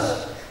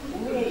ranas.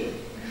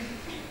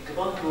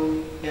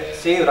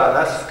 Sí,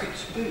 ranas.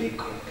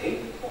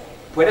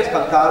 ¿Puedes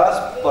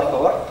contarlas, por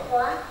favor?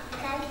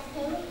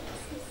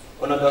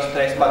 1, 2,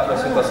 3, 4,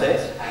 5,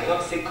 6.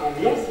 Alors, c'est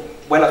combien?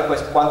 Bueno,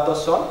 pues,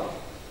 ¿cuántos son?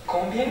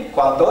 Combien?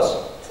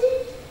 ¿Cuántos?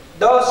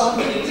 2.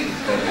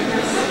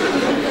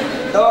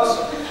 2.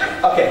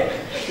 Okay.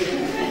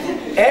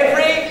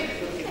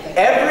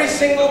 Every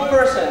single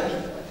person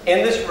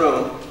in this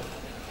room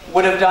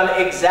would have done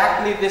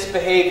exactly this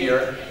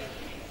behavior,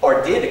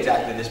 or did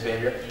exactly this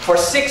behavior, for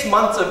 6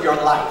 months of your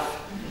life.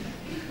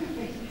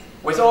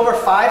 With over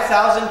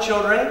 5,000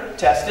 children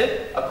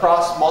tested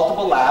across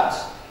multiple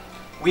labs,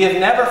 we have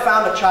never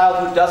found a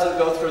child who doesn't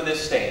go through this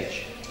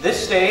stage.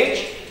 This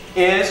stage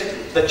is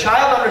the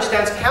child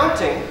understands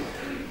counting,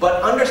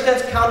 but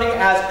understands counting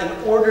as an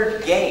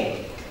ordered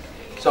game.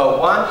 So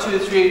 1, 2,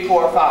 3,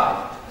 4,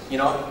 5. You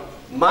know,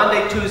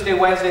 Monday, Tuesday,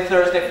 Wednesday,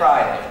 Thursday,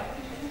 Friday.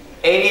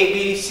 A,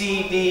 B,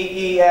 C, D,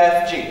 E,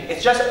 F, G.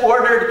 It's just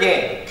ordered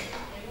game.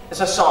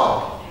 It's a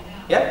song.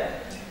 Yeah?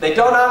 They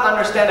do not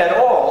understand at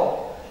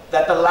all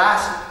that the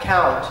last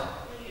count,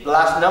 the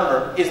last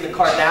number, is the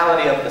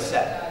cardinality of the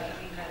set.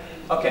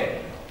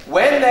 Okay.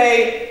 When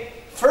they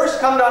first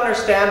come to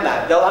understand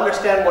that, they'll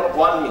understand what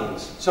 1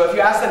 means. So if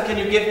you ask them, can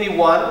you give me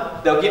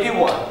 1? They'll give you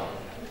 1.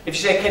 If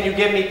you say, can you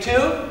give me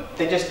 2?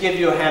 They just give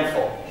you a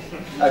handful.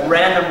 A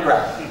random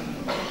grab.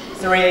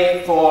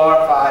 3, 4,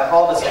 5,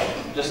 all the same.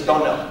 Just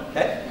don't know.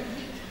 Okay?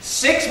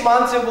 6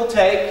 months it will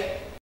take.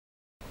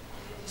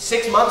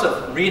 6 months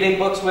of reading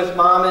books with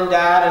mom and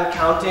dad and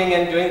counting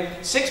and doing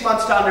 6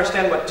 months to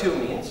understand what 2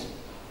 means.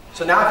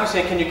 So now if you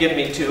say, can you give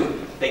me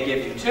 2? They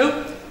give you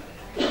 2.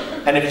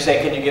 And if you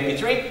say, can you give me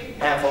 3?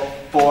 Handful.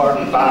 4,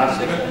 5,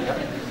 6. Yeah.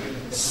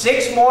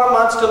 6 more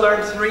months to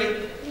learn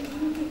 3.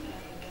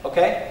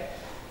 Okay?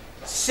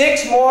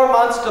 6 more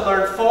months to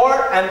learn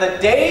 4. And the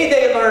day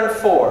they learn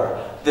 4,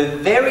 the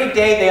very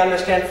day they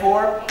understand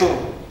 4,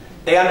 boom.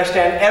 They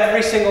understand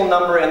every single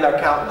number in their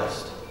count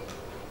list.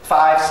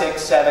 5,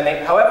 6, 7,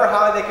 8, however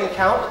high they can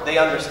count, they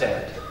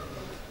understand.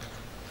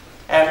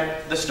 And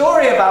the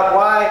story about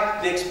why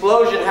the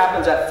explosion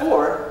happens at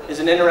 4 is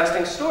an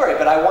interesting story,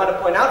 but I want to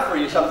point out for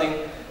you something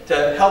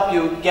to help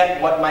you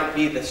get what might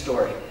be the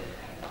story.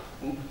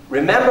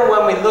 Remember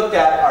when we looked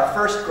at our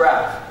first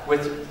graph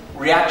with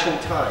reaction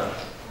time,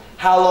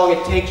 how long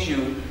it takes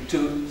you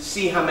to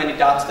see how many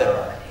dots there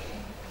are.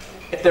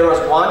 If there was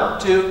 1,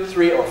 2,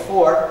 3, or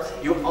 4,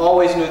 you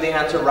always knew the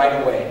answer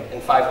right away in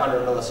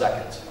 500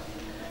 milliseconds.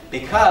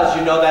 Because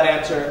you know that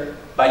answer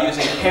by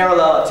using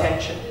parallel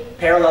attention.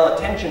 Parallel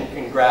attention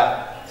can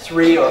grab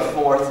 3 or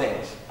 4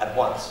 things at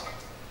once.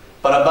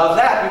 But above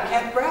that, you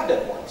can't grab it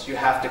at once. You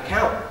have to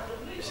count.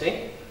 You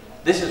see?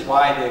 This is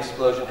why the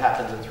explosion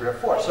happens in 3 or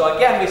 4. So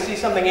again, we see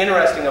something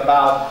interesting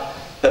about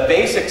the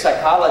basic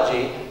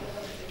psychology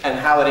and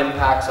how it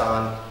impacts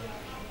on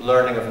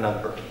learning of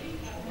number.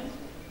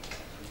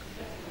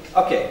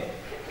 Okay.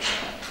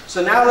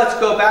 So now let's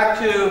go back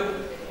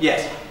to,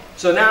 yes.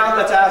 So now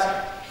let's ask,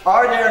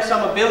 are there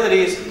some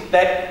abilities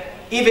that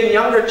even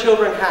younger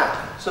children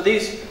have? So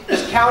this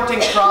counting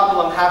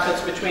problem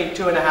happens between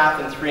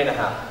 2.5 and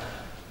 3.5.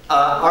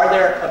 Are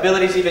there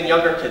abilities even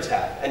younger kids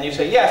have? And you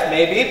say, yes,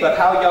 maybe, but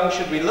how young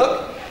should we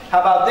look?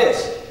 How about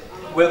this?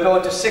 We'll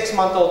go to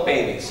 6-month-old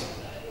babies.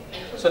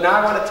 So now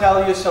I want to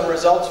tell you some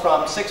results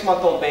from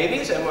 6-month-old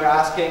babies, and we're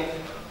asking,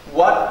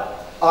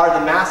 what are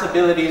the math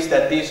abilities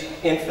that these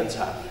infants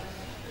have?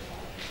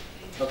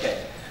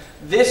 Okay.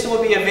 This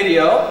will be a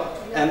video,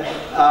 and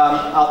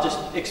I'll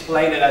just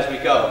explain it as we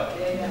go.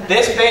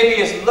 This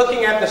baby is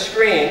looking at the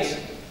screens,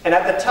 and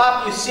at the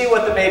top you see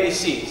what the baby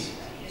sees.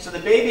 So the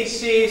baby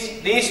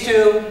sees these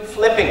two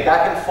flipping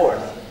back and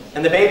forth,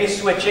 and the baby's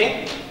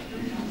switching.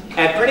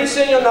 And pretty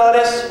soon you'll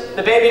notice,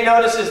 the baby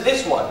notices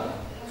this one.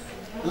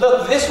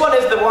 Look, this one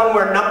is the one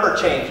where number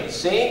changes,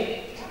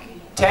 see?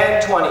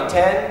 10, 20,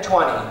 10,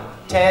 20,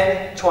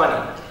 10,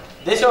 20.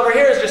 This over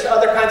here is just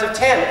other kinds of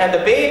 10, and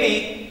the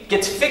baby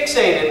gets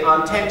fixated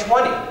on 10,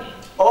 20.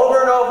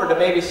 Over and over, the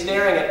baby's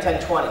staring at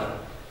 10, 20.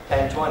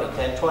 10, 20,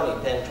 10,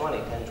 20, 10, 20,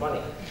 10,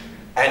 20.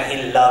 And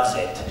he loves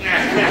it.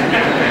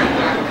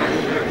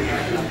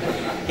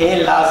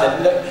 He loves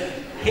it. Look,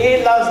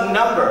 he loves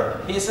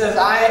number. He says,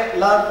 I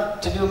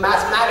love to do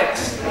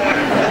mathematics.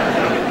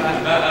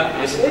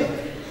 You see?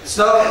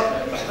 So,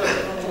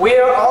 we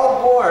are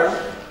all born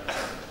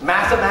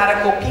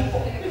mathematical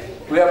people.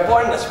 We are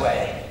born this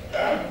way.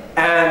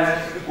 And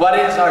what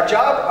is our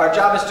job? Our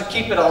job is to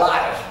keep it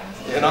alive.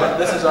 You know,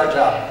 this is our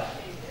job.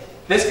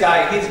 This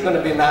guy, he's going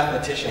to be a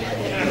mathematician.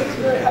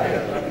 Very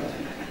happy.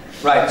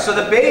 Right, so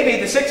the baby,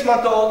 the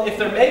 6-month-old, if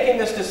they're making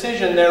this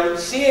decision, they're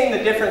seeing the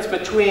difference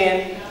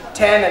between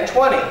 10 and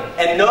 20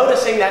 and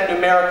noticing that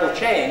numerical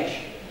change.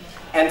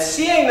 And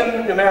seeing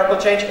the numerical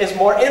change is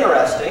more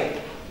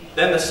interesting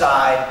than the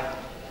side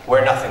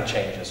where nothing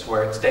changes,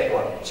 where it's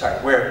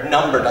where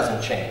number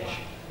doesn't change.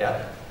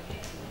 Yeah?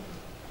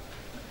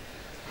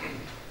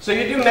 So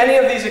you do many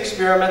of these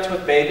experiments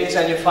with babies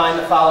and you find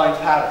the following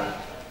pattern.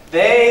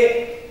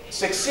 They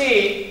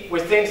succeed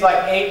with things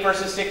like 8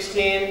 versus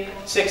 16,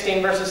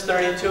 16 versus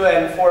 32,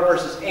 and 4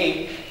 versus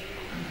 8.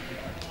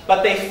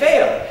 But they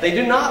fail. They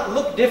do not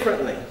look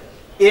differently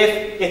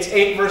if it's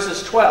 8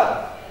 versus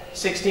 12,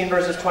 16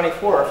 versus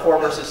 24, or 4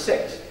 versus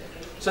 6.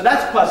 So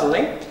that's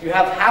puzzling. You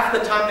have half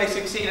the time they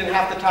succeed and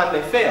half the time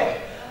they fail.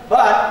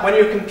 But when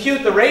you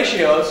compute the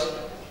ratios,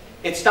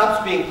 it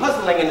stops being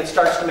puzzling and it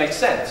starts to make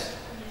sense.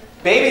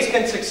 Babies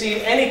can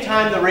succeed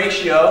anytime the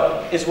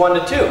ratio is 1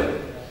 to 2.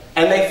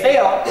 And they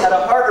fail at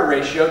a harder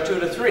ratio, 2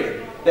 to 3.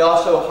 They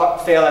also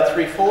fail at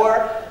 3,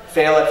 4,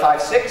 fail at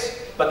 5,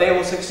 6, but they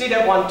will succeed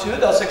at 1, 2,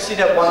 they'll succeed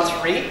at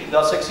 1, 3,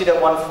 they'll succeed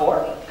at 1,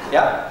 4.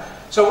 Yeah?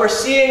 So we're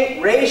seeing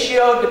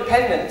ratio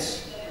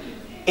dependence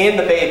in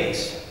the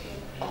babies.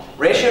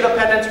 Ratio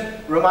dependence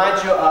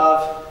reminds you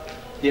of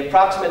the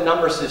approximate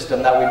number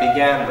system that we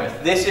began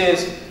with. This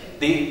is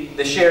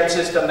the shared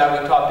system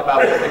that we talked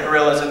about with the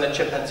gorillas and the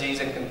chimpanzees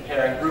and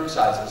comparing group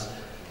sizes.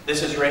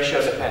 This is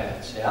ratio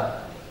dependence,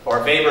 yeah?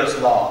 Or Weber's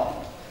law,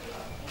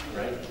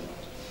 right?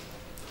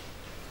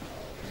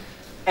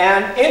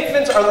 And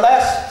infants are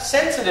less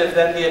sensitive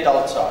than the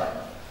adults are.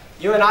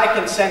 You and I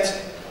can sense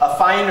a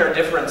finer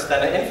difference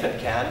than an infant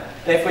can.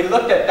 And if we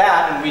looked at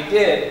that, and we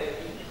did,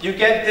 you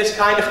get this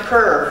kind of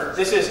curve.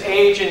 This is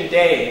age in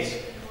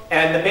days.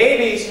 And the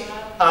babies,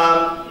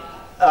 a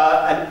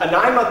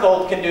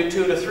 9-month-old can do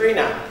 2 to 3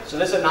 now. So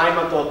this is a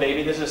 9-month-old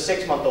baby, this is a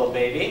 6-month-old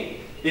baby.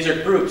 These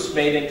are groups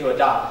made into a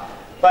dot.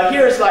 But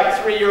here's like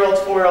 3-year-olds,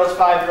 4-year-olds,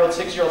 5-year-olds,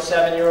 6-year-olds,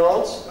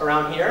 7-year-olds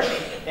around here.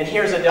 And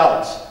here's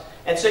adults.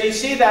 And so you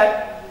see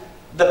that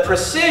the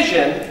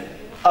precision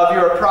of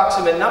your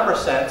approximate number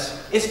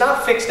sense is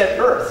not fixed at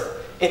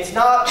birth. It's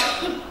not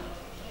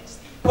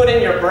put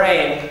in your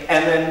brain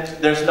and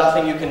then there's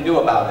nothing you can do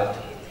about it.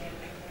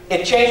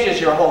 It changes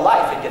your whole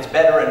life. It gets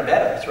better and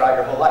better throughout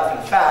your whole life.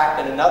 In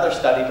fact, in another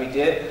study we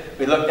did,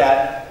 we looked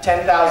at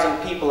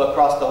 10,000 people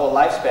across the whole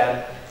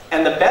lifespan.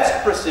 And the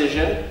best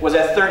precision was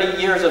at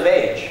 30 years of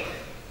age.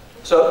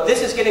 So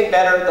this is getting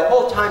better the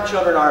whole time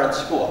children are in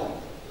school.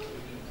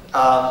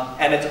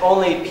 And it's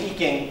only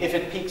peaking, if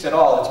it peaks at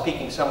all, it's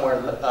peaking somewhere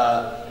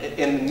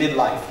in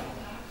midlife.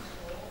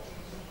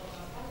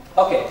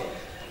 Okay,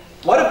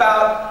 what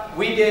about,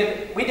 we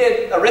did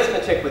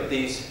arithmetic with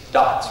these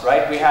dots,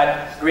 right? We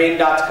had green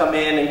dots come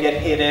in and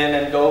get hidden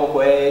and go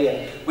away,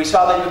 and we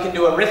saw that you can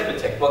do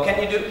arithmetic. Well,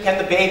 can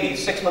the baby,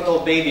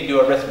 6-month-old baby,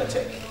 do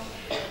arithmetic?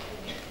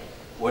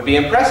 Would be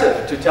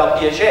impressive to tell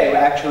Piaget,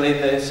 actually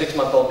the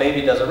 6-month-old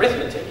baby does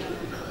arithmetic.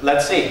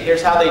 Let's see,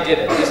 here's how they did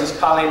it. This is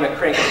Colleen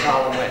McCrink and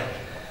Colin Wynn.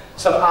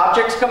 Some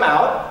objects come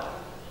out,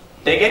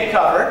 they get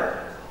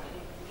covered,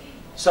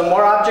 some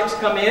more objects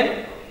come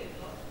in,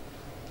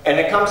 and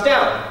it comes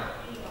down.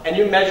 And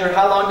you measure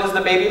how long does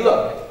the baby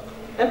look.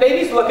 And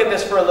babies look at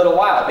this for a little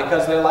while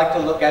because they like to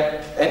look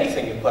at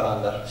anything you put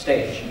on the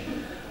stage.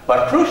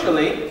 But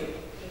crucially,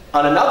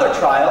 on another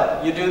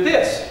trial, you do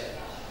this.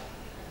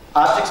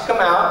 Objects come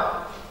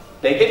out,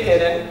 they get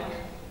hidden,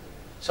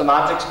 some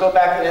objects go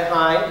back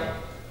behind.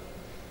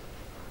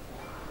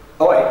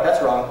 Oh wait,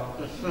 that's wrong.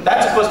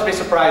 That's supposed to be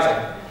surprising.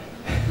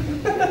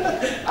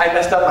 I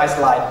messed up my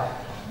slide.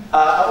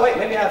 Oh wait,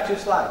 maybe I have 2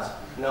 slides.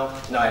 No,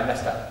 I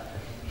messed up.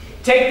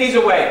 Take these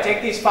away,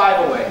 take these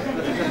 5 away.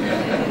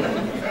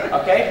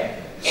 Okay,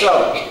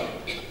 so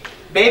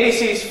baby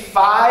sees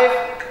 5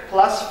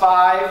 plus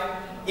 5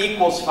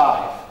 equals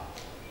 5.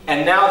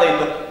 And now they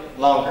look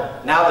longer.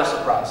 Now they're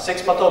surprised.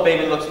 6-month-old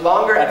baby looks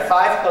longer at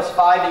 5 plus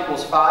 5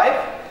 equals 5.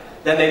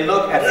 Then they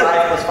look at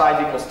 5 plus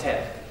 5 equals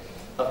 10.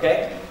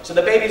 Okay? So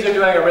the babies are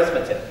doing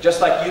arithmetic,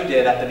 just like you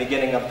did at the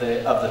beginning of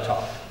the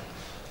talk.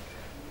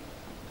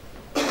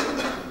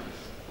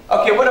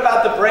 Okay, what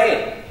about the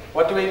brain?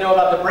 What do we know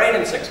about the brain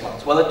in 6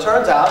 months? Well, it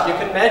turns out you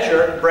can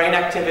measure brain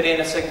activity in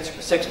a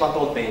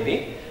six-month-old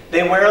baby.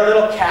 They wear a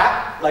little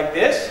cap like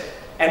this,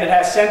 and it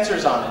has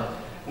sensors on it.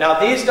 Now,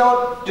 these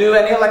don't do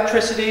any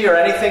electricity or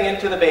anything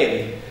into the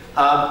baby.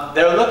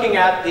 They're looking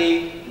at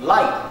the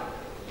light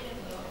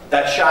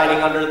that's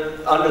shining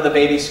under the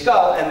baby's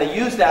skull, and they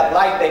use that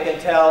light, they can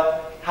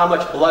tell how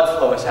much blood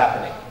flow is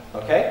happening,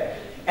 okay?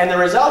 And the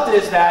result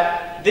is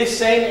that this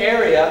same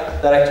area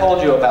that I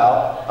told you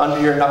about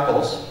under your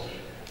knuckles,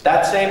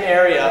 that same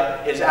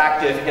area is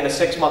active in a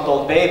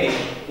 6-month-old baby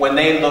when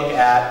they look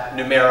at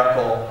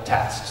numerical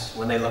tasks,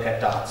 when they look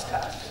at dots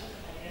tasks.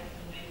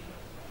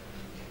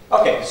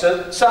 Okay,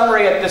 so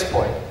summary at this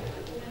point.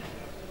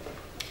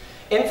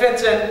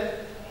 Infants and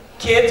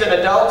kids and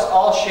adults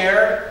all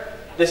share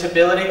this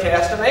ability to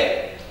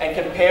estimate and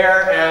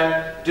compare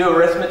and do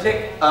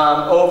arithmetic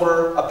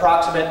over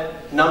approximate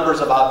numbers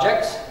of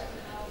objects.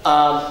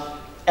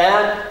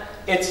 And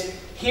it's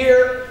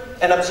here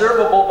and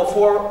observable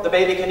before the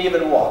baby can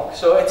even walk.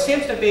 So it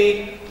seems to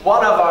be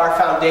one of our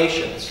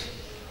foundations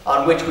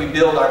on which we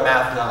build our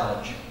math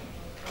knowledge.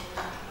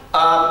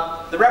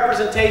 The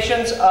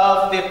representations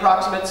of the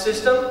approximate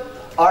system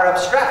are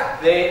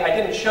abstract. I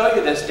didn't show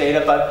you this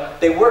data,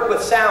 but they work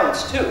with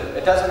sounds too.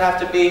 It doesn't have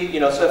to be,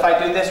 so if I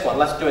do this one,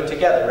 let's do it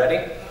together,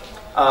 ready?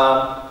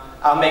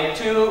 I'll make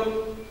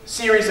 2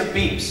 series of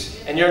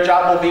beeps, and your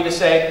job will be to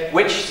say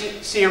which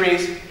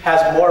series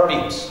has more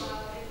beeps.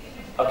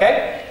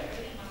 Okay?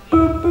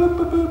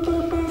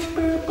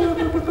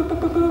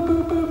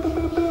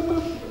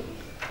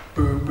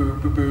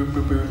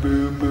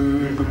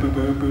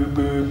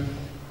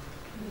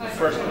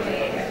 First one.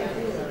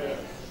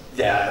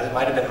 Yeah, it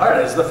might have been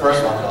harder. This is the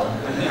first one, though.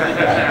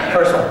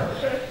 First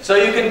one. So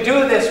you can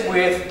do this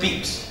with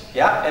beeps,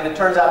 yeah? And it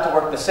turns out to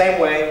work the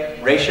same way.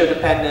 Ratio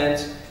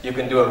dependence, you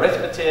can do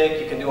arithmetic,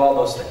 you can do all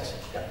those things.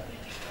 Yeah.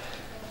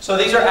 So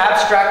these are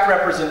abstract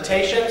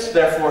representations.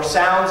 They're for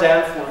sounds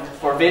and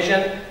for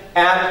vision,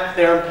 and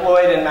they're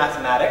employed in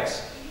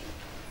mathematics.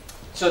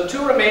 So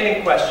 2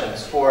 remaining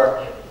questions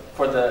for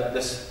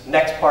this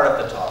next part of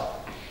the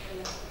talk.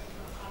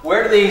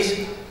 Where do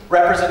these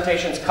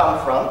representations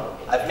come from?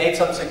 I've made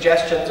some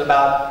suggestions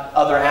about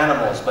other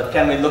animals, but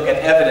can we look at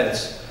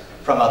evidence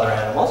from other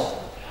animals?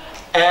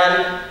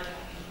 And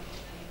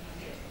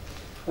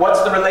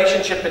what's the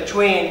relationship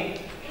between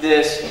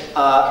this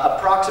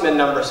approximate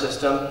number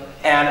system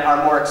and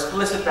our more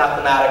explicit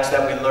mathematics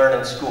that we learn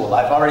in school?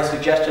 I've already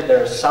suggested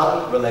there is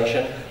some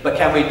relation, but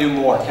can we do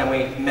more? Can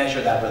we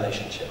measure that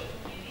relationship?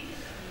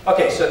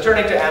 Okay, so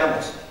turning to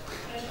animals.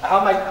 How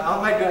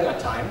am I doing on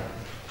time?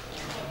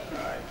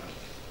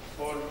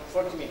 For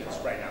 40 minutes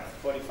right now,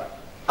 45.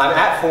 I'm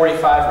at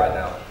 45 right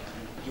now.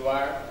 You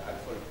are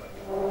at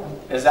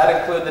 45. Does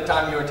that include the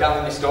time you were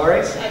telling me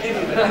stories? I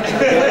didn't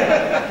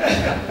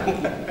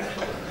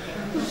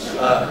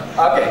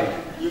Okay.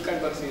 You can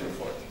consider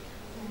 40.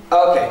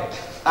 Okay.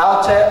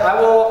 I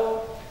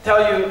will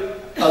tell you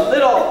a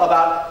little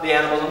about the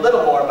animals, a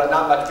little more, but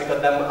not much,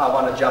 because then I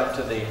want to jump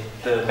to the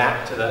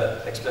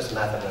explicit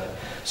mathematics.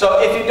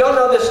 So if you don't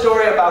know this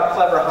story about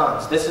Clever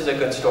Hans, this is a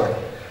good story.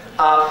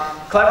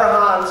 Clever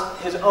Hans,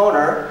 his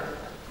owner,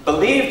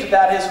 believed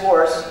that his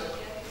horse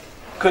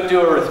could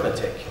do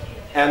arithmetic.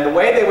 And the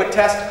way they would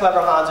test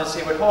Clever Hans is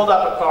he would hold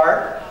up a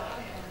card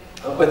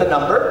with a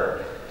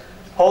number,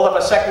 hold up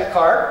a second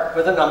card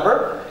with a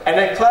number, and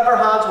then Clever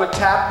Hans would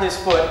tap his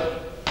foot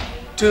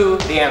to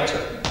the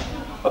answer.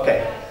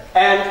 Okay.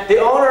 And the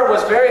owner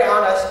was very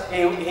honest.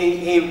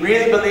 He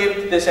really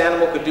believed this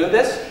animal could do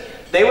this.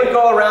 They would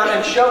go around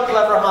and show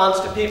Clever Hans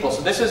to people.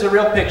 So this is a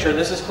real picture.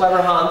 This is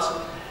Clever Hans.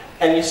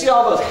 And you see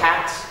all those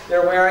hats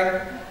they're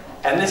wearing?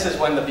 And this is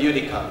when the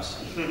beauty comes.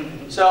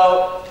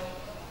 So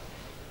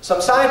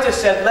some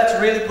scientists said, let's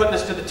really put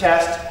this to the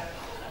test.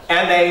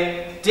 And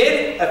they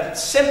did a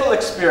simple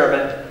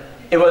experiment.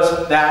 It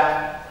was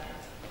that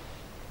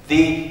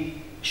the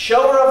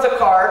shower of the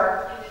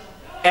card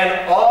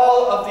and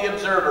all of the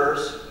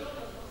observers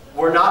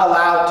were not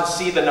allowed to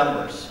see the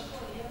numbers.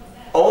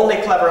 Only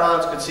Clever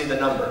Hans could see the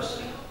numbers.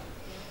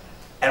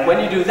 And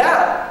when you do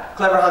that,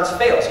 Clever Hans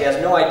fails. He has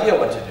no idea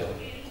what to do.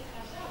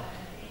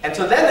 And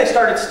so then they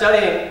started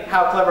studying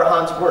how Clever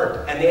Hans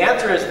worked. And the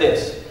answer is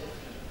this.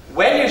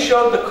 When you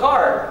showed the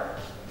card,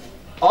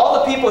 all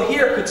the people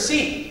here could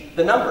see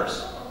the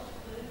numbers.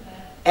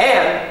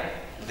 And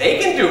they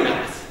can do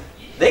math.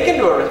 They can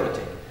do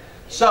arithmetic.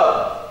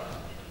 So,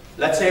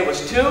 let's say it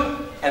was 2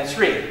 and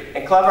 3.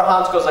 And Clever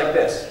Hans goes like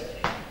this.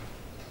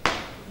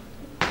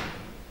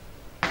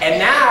 And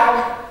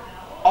now,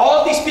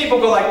 all these people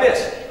go like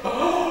this.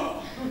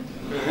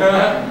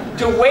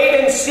 To wait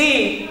and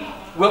see,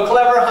 will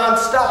Clever Hans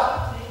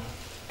stop?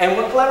 And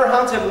what Clever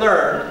Hans had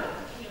learned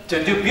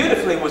to do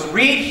beautifully was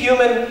read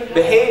human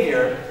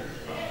behavior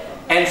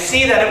and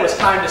see that it was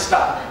time to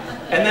stop.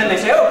 And then they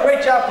say, oh,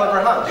 great job,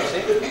 Clever Hans, you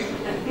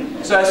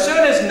see? So as soon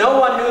as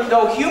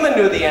no human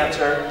knew the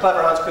answer,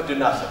 Clever Hans could do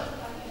nothing.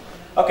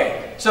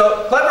 Okay,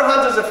 so Clever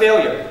Hans is a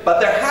failure,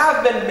 but there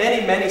have been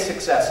many, many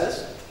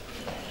successes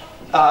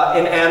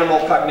in animal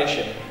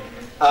cognition.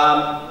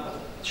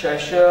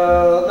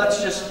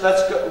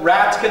 let's go,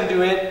 rats can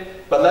do it,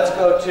 but let's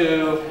go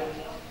to,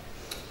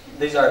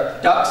 these are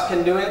ducks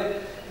can do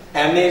it,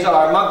 and these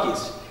are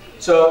monkeys.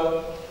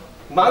 So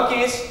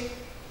monkeys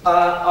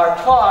are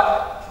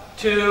taught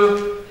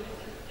to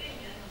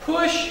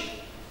push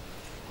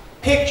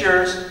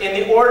pictures in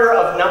the order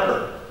of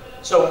number.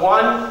 So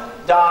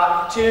 1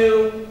 dot,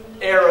 2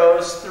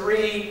 arrows,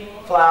 3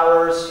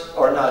 flowers,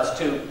 or no, it's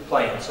 2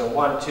 planes. So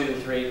 1, 2,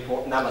 3,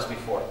 4, that must be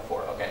 4,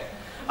 okay.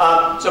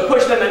 So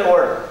push them in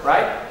order,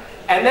 right?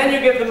 And then you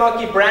give the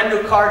monkey brand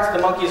new cards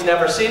the monkey's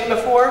never seen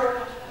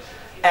before,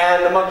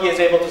 and the monkey is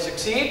able to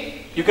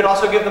succeed. You can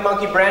also give the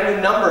monkey brand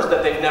new numbers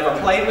that they've never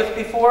played with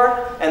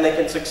before, and they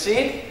can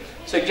succeed,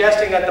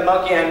 suggesting that the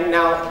monkey, and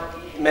now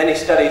many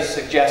studies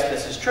suggest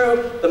this is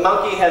true, the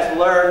monkey has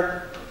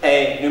learned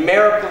a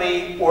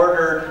numerically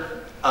ordered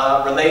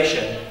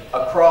relation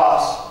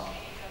across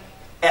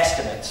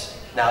estimates.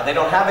 Now, they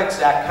don't have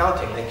exact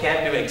counting. They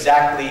can't do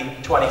exactly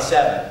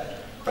 27,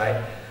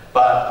 right?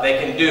 But they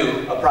can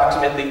do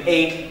approximately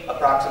 8,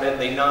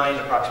 approximately 9,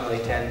 approximately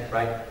 10,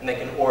 right? And they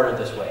can order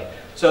this way.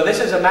 So this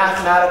is a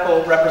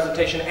mathematical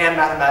representation and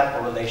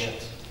mathematical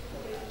relations.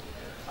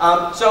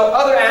 So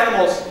other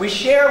animals, we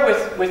share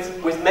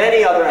with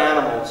many other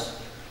animals,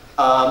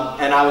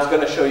 and I was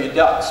going to show you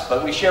ducks,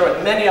 but we share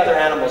with many other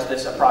animals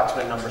this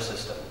approximate number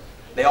system.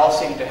 They all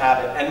seem to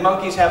have it, and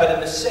monkeys have it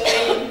in the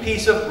same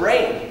piece of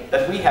brain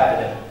that we have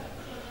it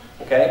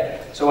in.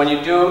 Okay? So when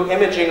you do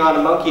imaging on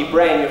a monkey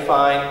brain, you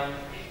find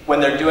when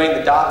they're doing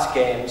the dots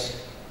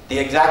games, the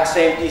exact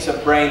same piece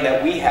of brain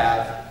that we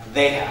have,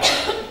 they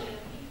have.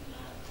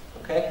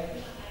 Okay?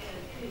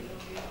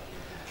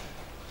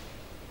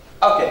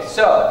 Okay,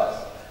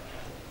 so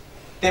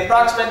the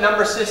approximate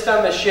number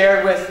system is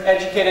shared with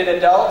educated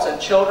adults and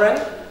children,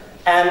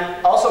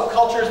 and also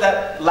cultures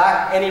that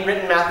lack any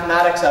written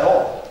mathematics at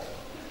all.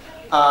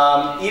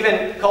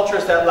 Even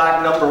cultures that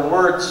lack number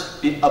words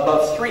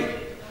above 3.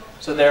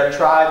 So there are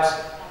tribes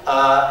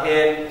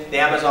in the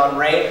Amazon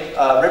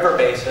river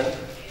basin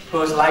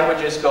whose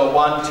languages go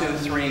 1, 2,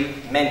 3,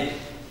 many.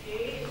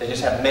 They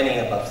just have many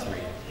above 3.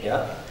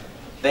 Yeah?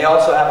 They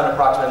also have an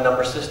approximate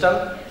number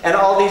system, and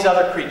all these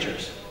other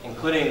creatures,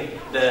 including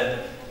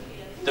the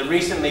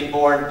recently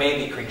born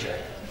baby creature.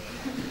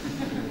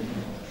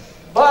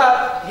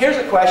 But here's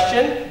a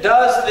question.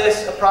 Does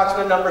this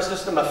approximate number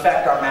system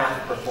affect our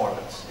math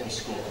performance in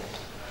school?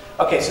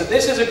 Okay, so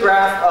this is a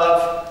graph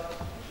of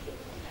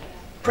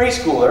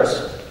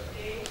preschoolers.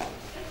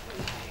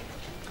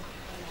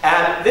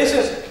 And this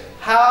is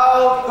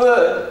how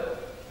good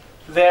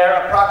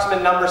their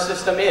approximate number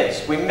system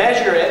is. We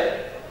measure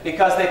it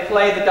because they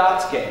play the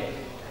dots game.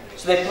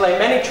 So they play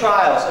many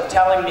trials of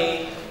telling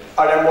me,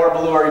 are there more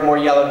blue or more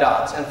yellow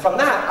dots? And from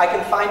that, I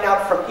can find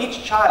out from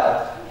each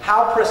child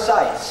how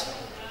precise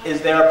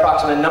is their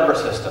approximate number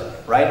system,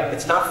 right?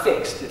 It's not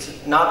fixed.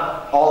 It's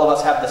not all of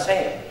us have the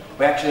same.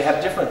 We actually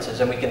have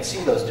differences, and we can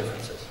see those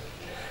differences.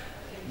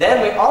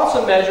 Then we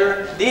also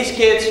measure these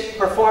kids'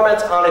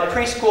 performance on a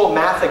preschool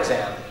math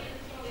exam.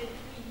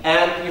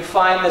 And you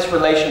find this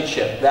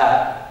relationship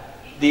that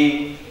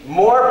the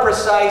more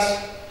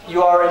precise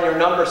you are in your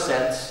number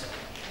sense,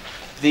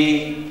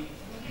 the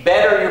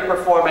better you're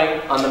performing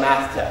on the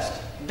math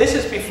test. This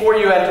is before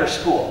you enter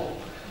school.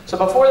 So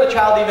before the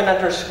child even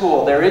enters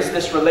school, there is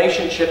this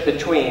relationship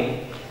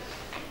between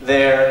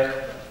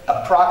their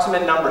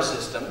approximate number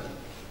system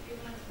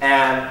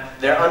and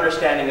their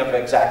understanding of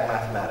exact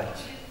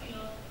mathematics.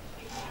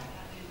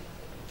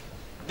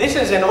 This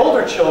is in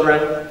older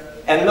children,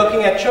 and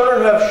looking at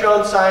children who have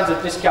shown signs of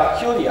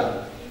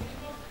dyscalculia.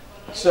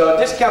 So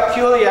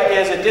dyscalculia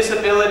is a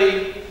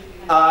disability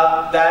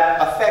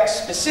that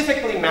affects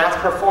specifically math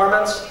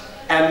performance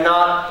and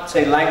not,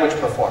 say, language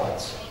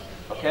performance.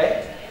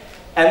 Okay?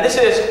 And this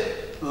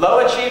is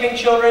low achieving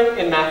children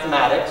in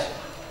mathematics,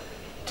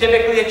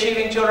 typically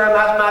achieving children in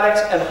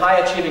mathematics, and high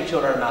achieving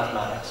children in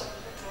mathematics.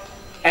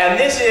 And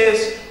this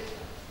is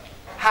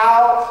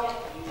how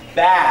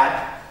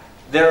bad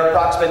their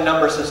approximate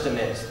number system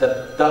is.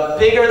 The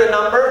bigger the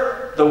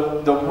number,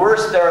 the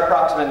worse their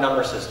approximate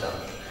number system.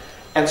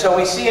 And so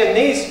we see in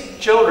these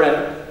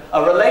children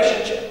a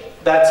relationship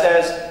that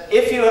says,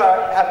 if you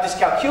have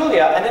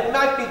dyscalculia, and it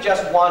might be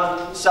just one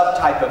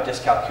subtype of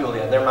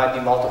dyscalculia, there might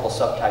be multiple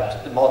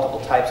subtypes,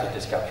 multiple types of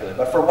dyscalculia,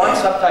 but for one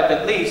subtype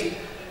at least,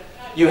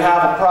 you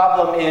have a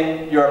problem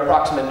in your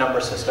approximate number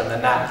system,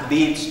 and that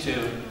leads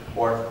to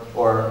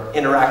or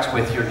interacts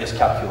with your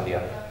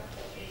dyscalculia.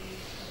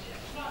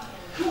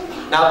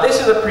 Now this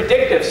is a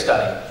predictive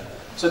study.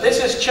 So this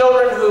is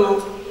children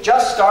who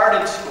just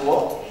started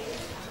school,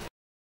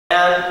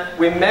 and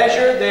we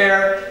measure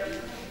their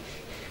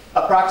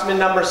approximate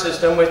number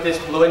system with this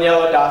blue and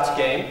yellow dots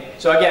game.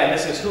 So again,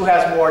 this is who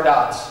has more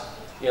dots,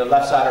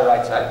 left side or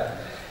right side.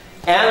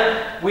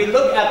 And we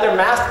look at their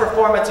math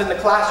performance in the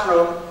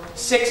classroom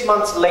 6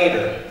 months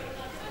later.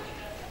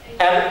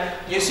 And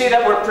you see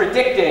that we're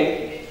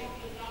predicting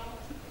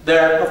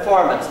their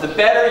performance. The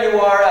better you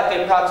are at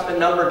the approximate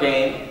number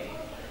game,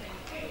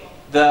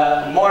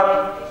 the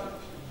more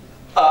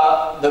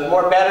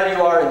better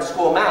you are in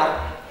school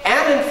math,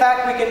 And in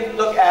fact, we can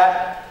look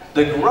at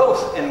the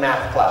growth in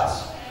math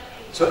class.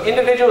 So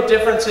individual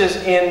differences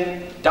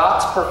in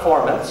DOTS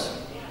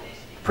performance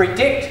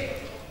predict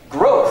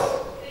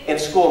growth in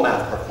school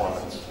math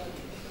performance.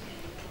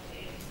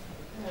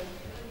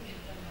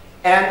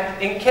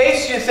 And in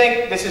case you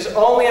think this is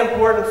only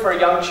important for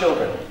young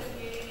children,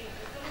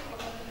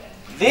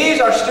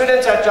 these are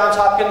students at Johns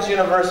Hopkins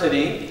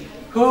University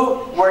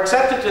who were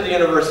accepted to the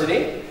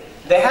university.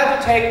 They had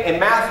to take a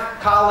math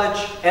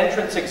college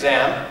entrance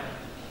exam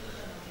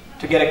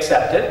to get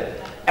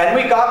accepted, and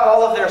we got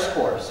all of their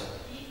scores.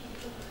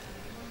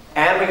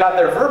 And we got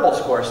their verbal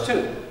scores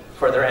too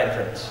for their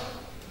entrance.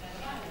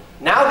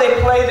 Now they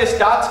play this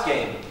DOTS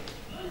game.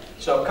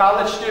 So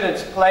college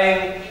students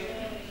playing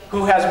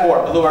who has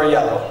more, blue or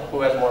yellow,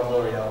 who has more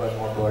blue or yellow, who has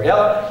more blue or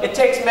yellow. It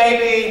takes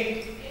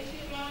maybe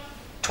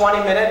 20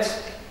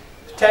 minutes,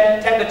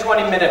 10 to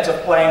 20 minutes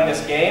of playing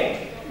this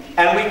game,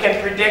 and we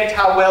can predict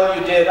how well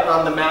you did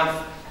on the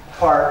math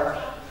part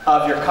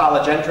of your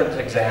college entrance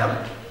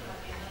exam,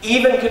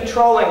 even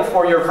controlling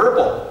for your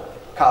verbal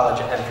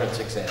college entrance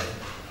exam.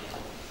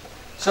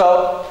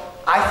 So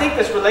I think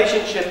this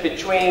relationship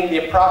between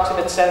the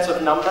approximate sense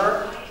of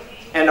number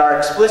and our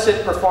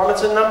explicit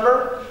performance in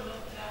number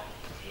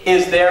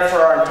is there for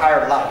our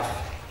entire life,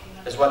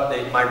 is what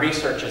my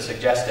research is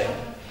suggesting.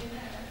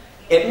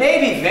 It may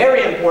be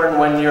very important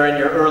when you're in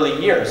your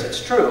early years,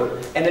 it's true,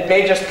 and it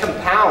may just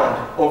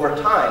compound over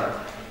time.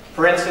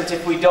 For instance,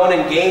 if we don't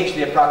engage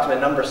the approximate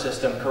number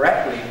system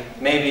correctly,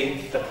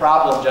 maybe the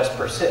problem just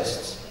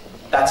persists.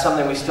 That's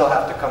something we still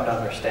have to come to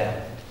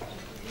understand.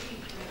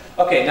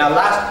 Okay, now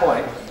last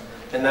point,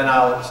 and then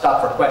I'll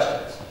stop for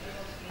questions.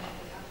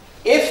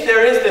 If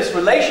there is this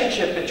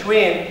relationship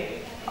between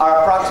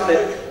our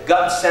approximate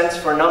gut sense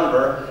for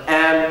number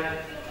and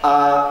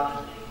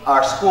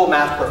our school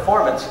math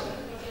performance,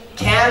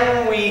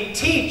 can we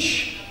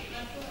teach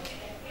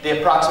the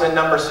approximate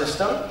number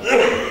system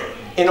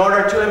in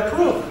order to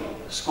improve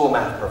school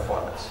math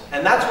performance?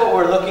 And that's what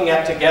we're looking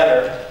at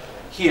together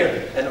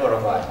here in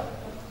Uruguay.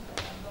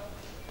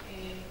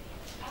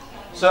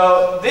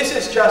 So this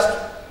is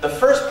just the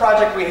first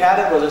project we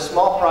had. It was a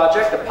small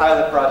project, a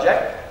pilot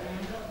project.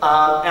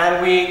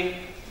 And we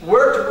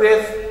worked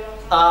with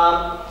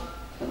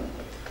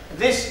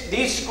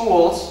these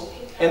schools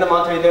in the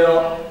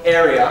Montevideo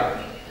area.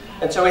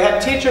 And so we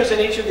had teachers in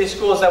each of these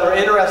schools that were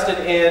interested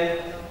in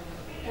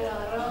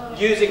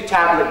using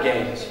tablet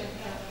games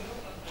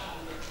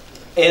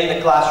in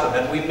the classroom.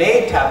 And we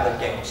made tablet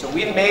games. So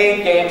we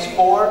made games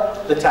for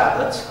the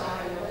tablets.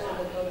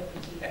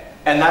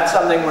 And that's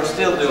something we're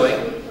still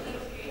doing.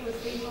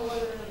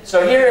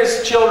 So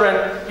here's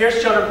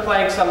children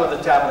playing some of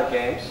the tablet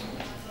games.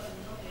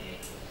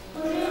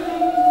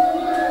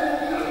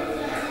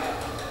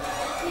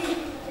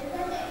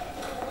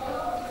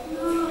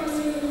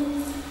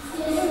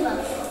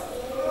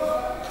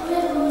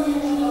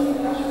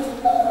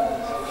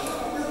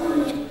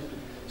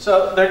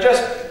 So they're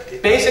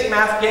just basic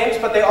math games,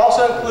 but they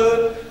also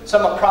include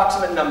some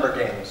approximate number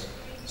games.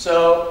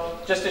 So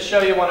just to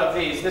show you one of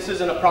these, this is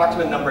an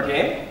approximate number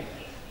game,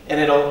 and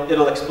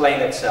it'll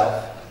explain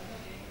itself.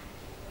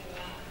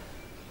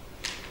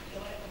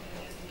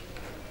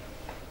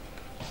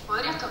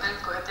 ¿Podrías tocar el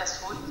cohete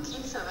azul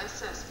 15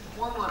 veces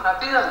muy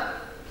rápido?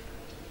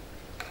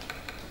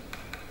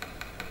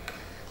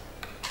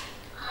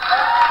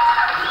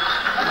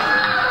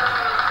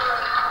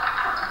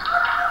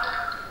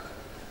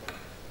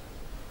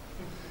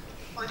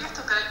 ¿Podrías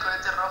tocar el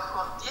cohete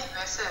rojo 10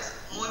 veces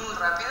muy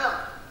rápido?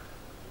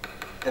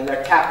 And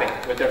they're tapping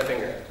with their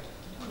finger.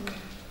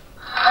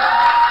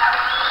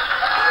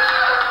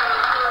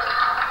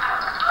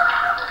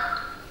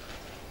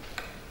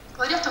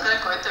 ¿Podrías tocar el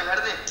cohete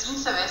verde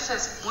 15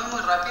 veces muy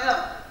rápido?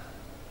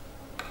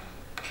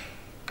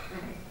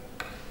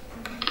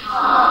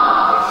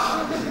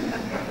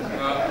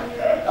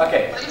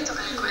 Okay. ¿Podrías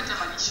tocar el cohete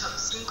amarillo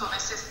 5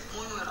 veces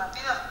muy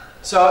rápido?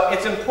 So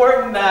it's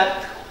important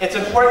that it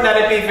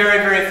be very,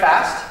 very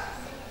fast,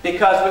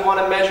 because we want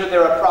to measure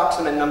their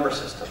approximate number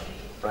system,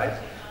 right?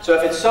 So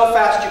if it's so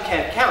fast you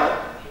can't count,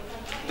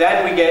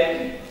 then we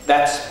get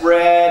that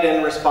spread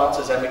in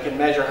responses, and we can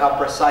measure how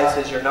precise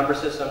is your number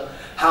system,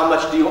 how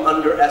much do you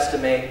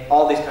underestimate,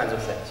 all these kinds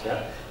of things.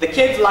 Yeah? The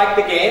kids like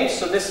the games,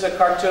 so this is a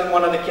cartoon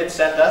one of the kids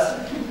sent us.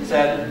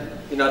 Said,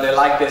 you know, they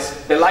like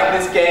this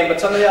game, but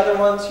some of the other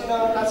ones, you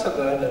know, not so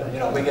good. And, you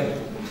know, we get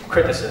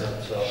criticism,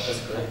 so that's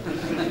good.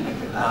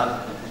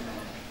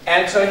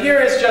 And so here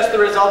is just the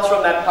results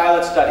from that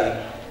pilot study.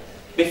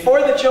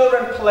 Before the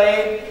children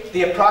played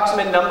the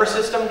approximate number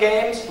system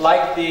games,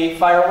 like the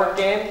firework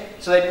game,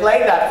 so they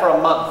played that for a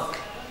month.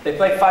 They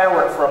played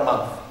firework for a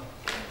month.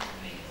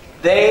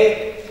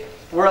 They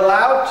were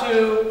allowed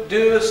to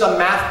do some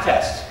math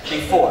tests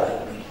before.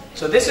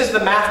 So this is the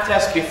math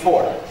test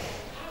before.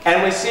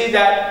 And we see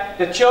that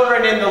the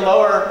children in the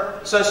lower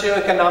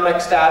socioeconomic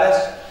status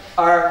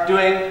are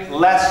doing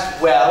less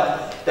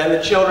well than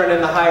the children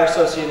in the higher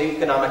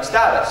socioeconomic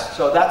status.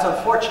 So that's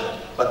unfortunate,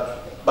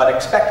 but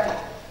expected.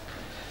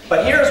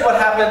 But here's what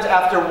happens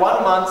after 1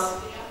 month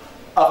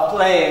of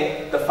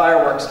playing the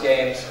fireworks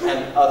games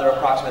and other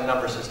approximate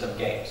number system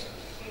games.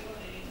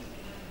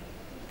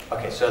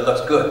 Okay, so it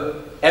looks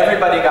good.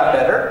 Everybody got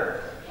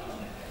better,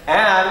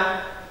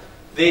 and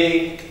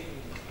the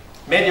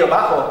medio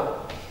bajo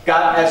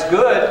got as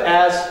good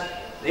as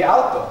the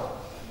alto.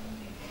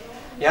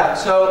 Yeah,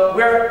 so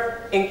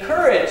we're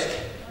encouraged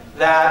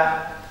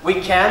that we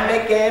can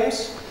make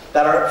games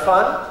that are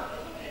fun,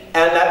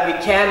 and that we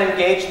can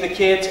engage the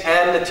kids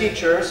and the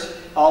teachers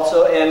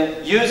also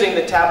in using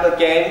the tablet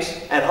games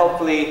and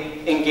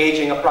hopefully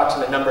engaging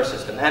approximate number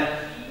system. And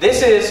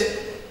this is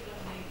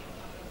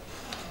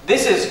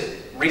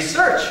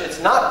research.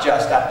 It's not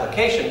just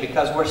application,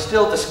 because we're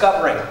still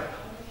discovering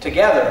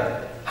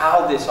together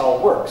how this all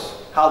works,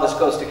 how this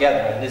goes together,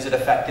 and is it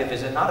effective,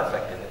 is it not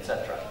effective,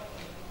 etc.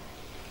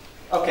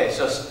 Okay,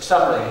 so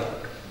summary.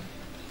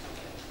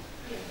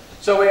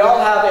 So we all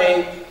have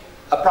an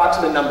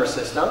approximate number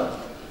system,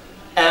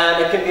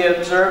 and it can be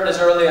observed as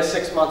early as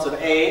 6 months of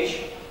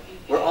age.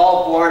 We're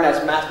all born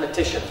as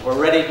mathematicians. We're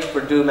ready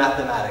to do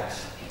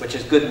mathematics, which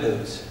is good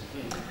news.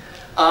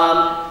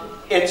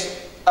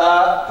 It's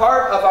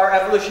part of our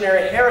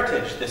evolutionary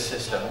heritage, this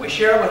system. We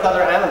share it with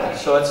other animals,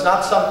 so it's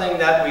not something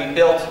that we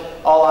built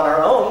all on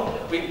our own.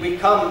 We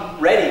come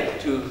ready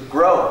to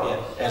grow it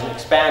and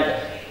expand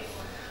it.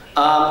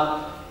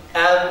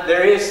 And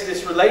there is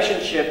this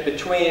relationship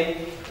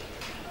between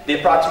the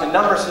approximate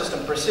number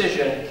system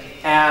precision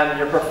and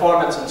your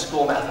performance in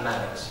school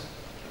mathematics.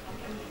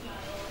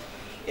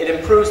 It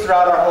improves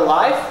throughout our whole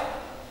life.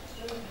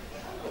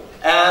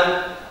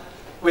 And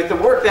with the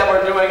work that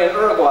we're doing in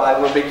Uruguay,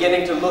 we're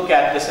beginning to look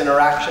at this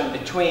interaction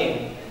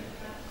between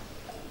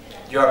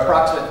your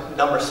approximate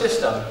number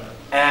system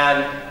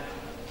and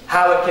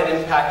how it can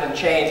impact and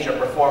change your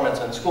performance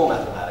in school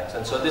mathematics.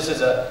 And so this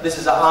is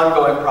an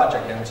ongoing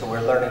project, and so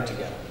we're learning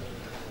together.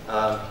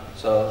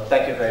 So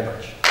thank you very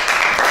much.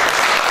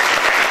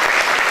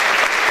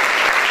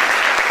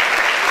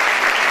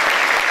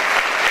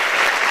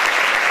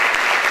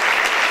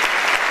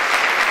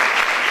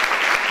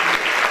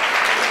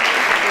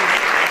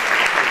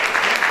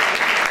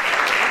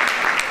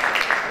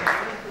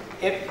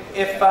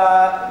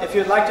 If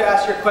you'd like to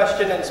ask your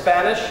question in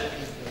Spanish,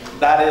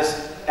 that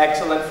is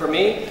excellent for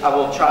me. I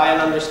will try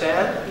and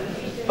understand,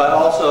 but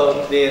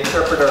also the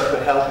interpreter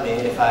could help me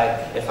if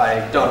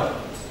I don't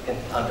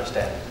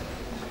understand.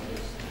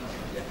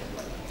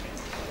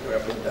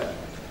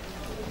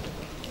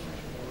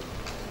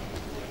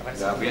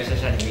 La voy a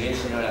hacer en inglés,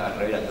 señora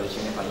Halberda, entonces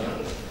en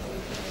español.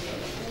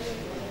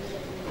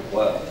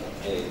 Well,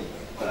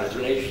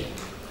 congratulations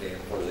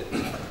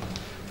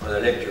for the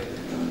lecture.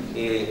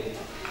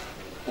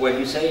 When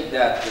you say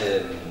that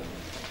the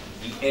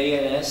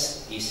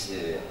ANS is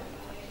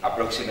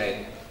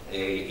approximate,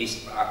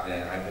 is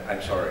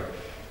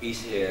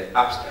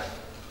abstract.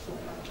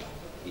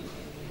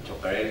 It's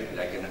operated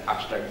like an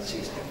abstract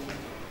system.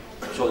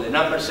 So the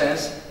number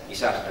sense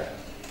is abstract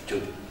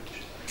too.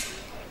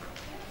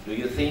 Do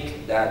you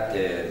think that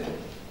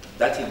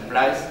that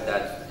implies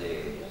that the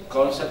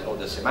concept or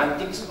the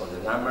semantics of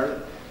the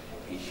number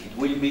it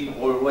will be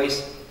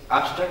always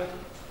abstract?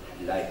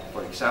 Like,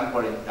 for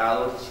example, in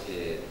adults,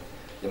 the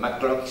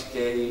McClock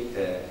scale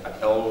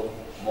at all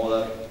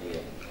model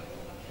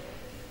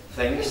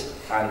things.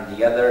 And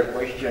the other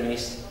question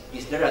is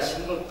there a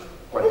single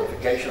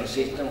quantification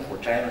system for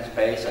time and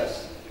space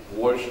as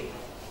Walsh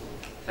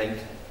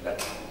thinks that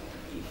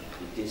if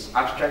it is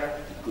abstract,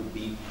 it could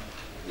be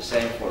the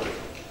same for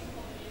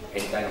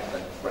any kind of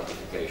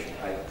quantification?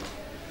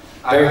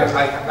 I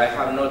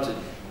have not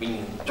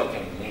been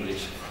talking in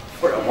English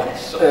for a while,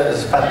 so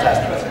it's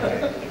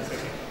fantastic.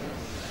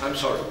 I'm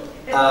sorry.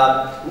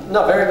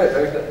 No, very good,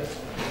 very good.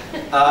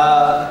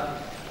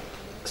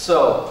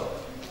 So,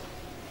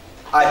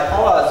 I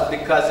pause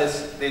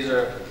because these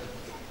are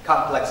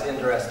complex,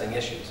 interesting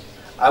issues.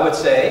 I would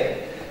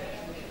say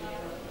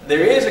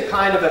there is a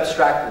kind of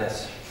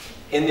abstractness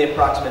in the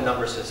approximate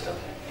number system,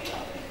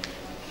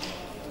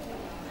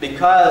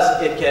 because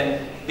it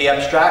can be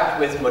abstract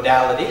with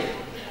modality,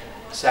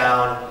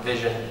 sound,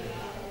 vision,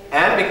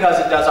 and because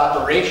it does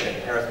operation,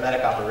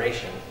 arithmetic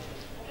operation,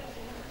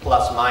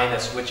 plus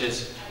minus, which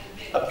is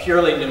a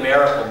purely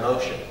numerical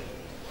notion.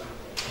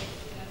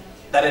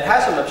 That it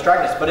has some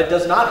abstractness, but it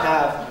does not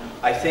have,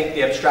 I think,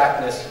 the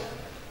abstractness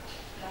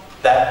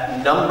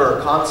that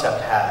number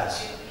concept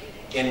has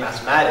in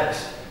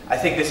mathematics. I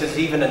think this is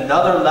even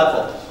another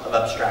level of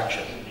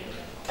abstraction.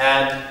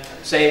 And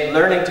say,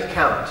 learning to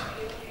count.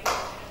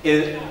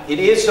 It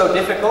is so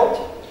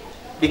difficult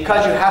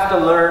because you have to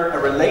learn a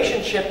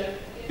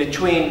relationship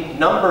between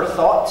number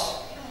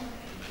thoughts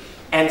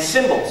and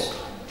symbols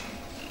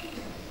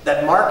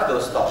that mark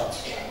those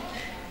thoughts.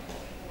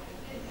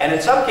 And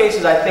in some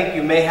cases, I think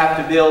you may have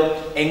to build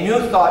a new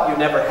thought you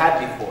never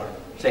had before.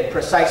 Say,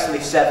 precisely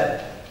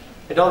 7.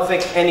 I don't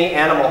think any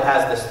animal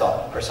has this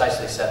thought,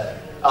 precisely 7,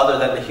 other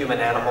than the human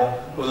animal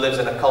who lives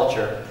in a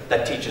culture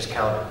that teaches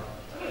counting.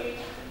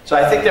 So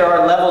I think there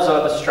are levels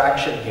of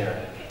abstraction here,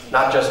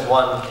 not just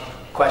one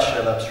question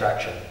of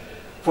abstraction.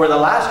 For the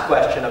last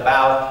question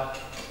about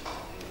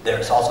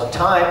There's also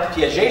time.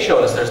 Piaget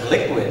showed us there's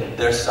liquid,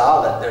 there's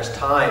solid, there's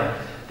time.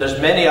 There's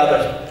many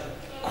other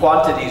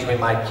quantities we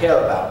might care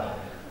about.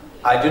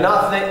 I do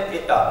not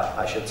think,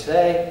 I should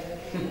say,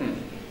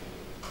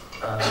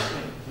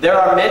 there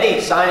are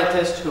many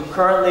scientists who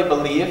currently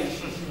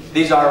believe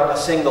these are a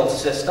single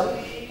system,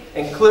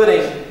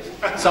 including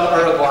some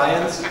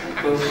Uruguayans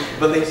who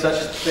believe such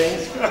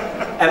things.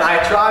 And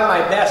I try my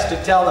best to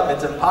tell them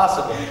it's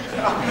impossible.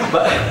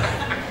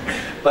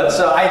 But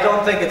so I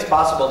don't think it's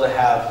possible to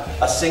have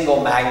a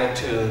single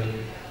magnitude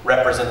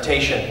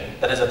representation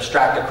that is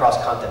abstract across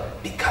content,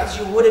 because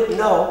you wouldn't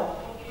know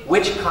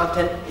which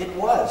content it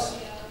was.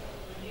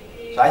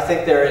 So I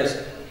think there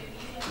is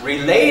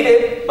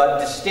related but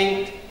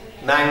distinct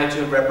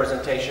magnitude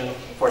representation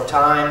for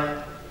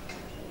time,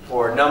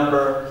 for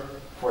number,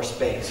 for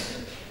space.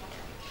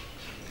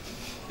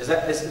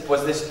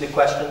 Was this the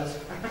questions?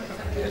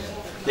 Yes.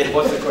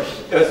 What's the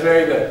question? It was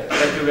very good.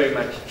 Thank you very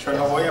much. Yo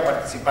no voy a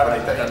participar de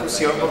esta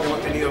discusión porque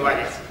hemos tenido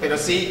varias, pero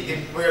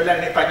sí voy a hablar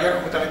en español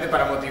justamente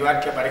para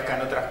motivar que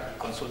aparezcan otras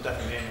consultas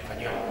también en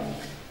español,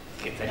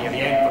 que estaría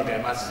bien porque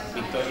además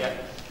Victoria...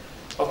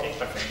 Ok,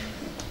 perfecto.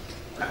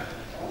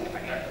 En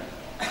español.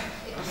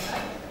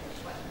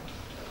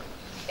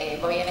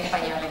 Voy en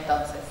español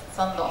entonces,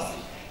 son dos.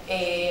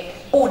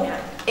 Una,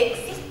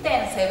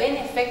 se ven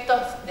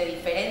efectos de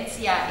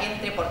diferencia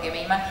entre, porque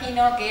me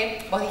imagino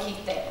que vos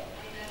dijiste,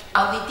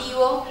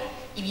 auditivo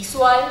y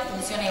visual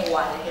funciona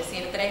igual, es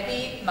decir, 3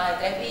 bits más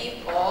de 3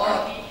 bits o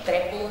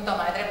 3 puntos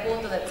más de 3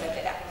 puntos,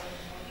 etc.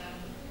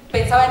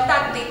 Pensaba en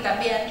táctil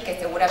también, que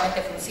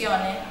seguramente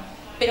funcione,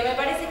 pero me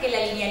parece que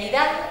la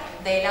linealidad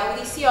de la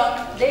audición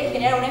debe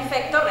generar un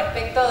efecto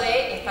respecto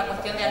de esta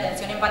cuestión de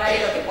atención en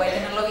paralelo que puede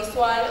tener lo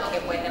visual o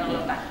que puede tener lo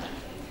táctil.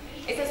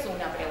 Esa es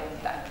una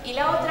pregunta. Y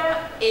la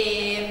otra,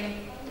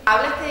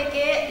 hablaste de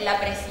que la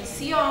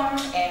precisión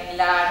en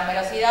la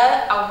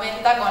numerosidad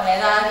aumenta con la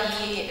edad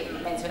y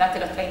mencionaste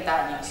los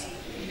 30 años,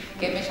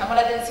 que me llamó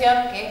la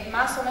atención que es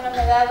más o menos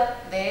la edad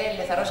del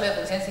desarrollo de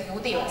funciones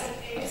ejecutivas.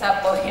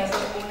 Esa podría ser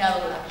una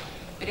duda.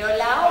 Pero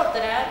la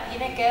otra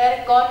tiene que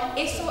ver con,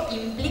 eso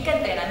implica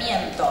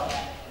entrenamiento.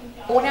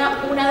 Un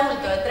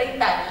adulto de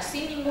 30 años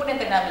sin ningún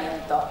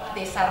entrenamiento,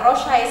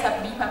 ¿desarrolla esa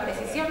misma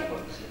precisión?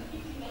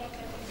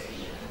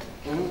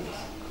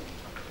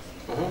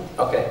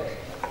 Okay.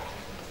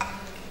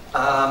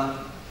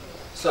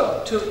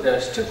 So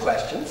there's two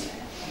questions.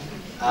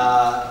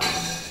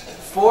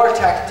 For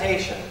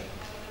tactation,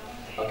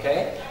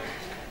 okay,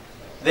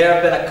 there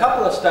have been a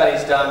couple of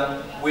studies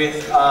done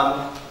with,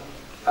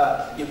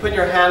 you put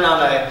your hand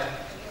on a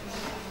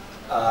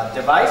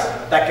device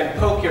that can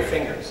poke your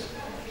fingers.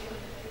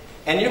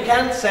 And you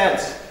can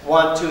sense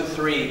 1, 2,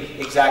 3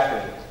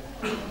 exactly,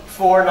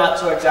 4 not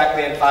so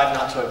exactly, and 5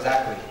 not so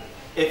exactly,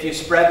 if you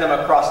spread them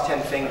across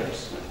 10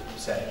 fingers,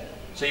 say.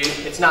 So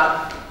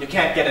you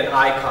can't get an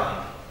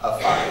icon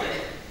of 5.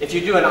 If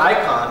you do an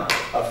icon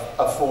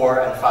of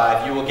 4 and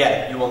 5, you will get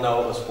it. You will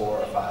know it was 4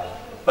 or 5.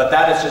 But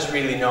that is just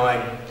really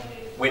knowing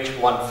which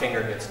one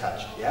finger gets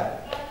touched, yeah?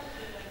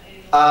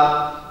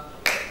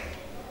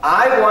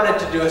 I wanted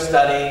to do a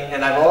study,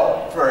 and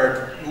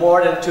for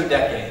more than 2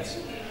 decades,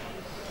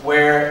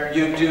 where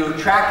you do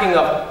tracking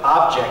of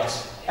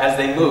objects as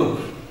they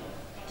move,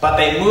 but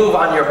they move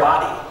on your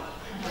body.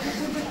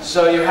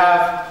 So you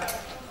have,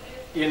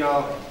 you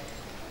know,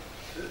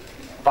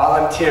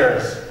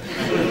 volunteers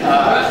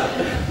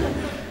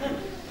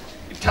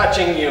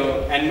touching you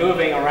and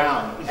moving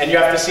around, and you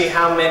have to see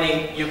how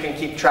many you can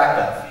keep track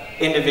of,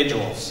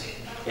 individuals,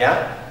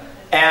 yeah?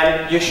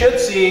 And you should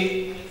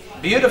see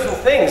beautiful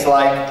things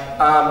like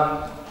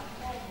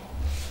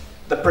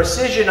the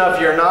precision of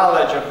your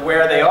knowledge of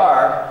where they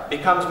are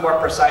becomes more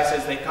precise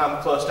as they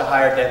come close to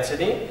higher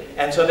density,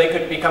 and so they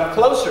could become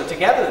closer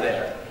together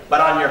there.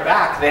 But on your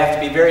back, they have to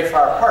be very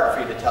far apart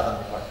for you to tell them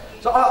apart.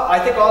 So I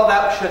think all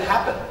that should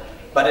happen,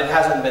 but it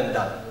hasn't been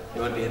done. It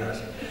would be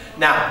interesting.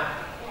 Now,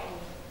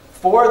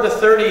 for the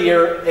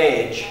 30-year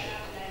age,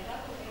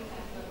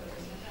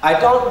 I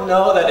don't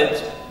know that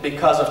it's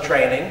because of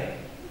training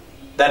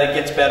that it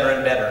gets better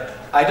and better.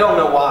 I don't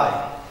know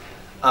why.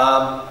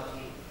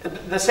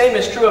 The same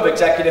is true of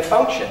executive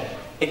function.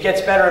 It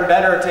gets better and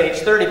better to age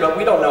 30, but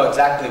we don't know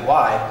exactly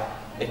why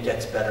it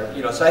gets better.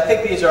 You know, so I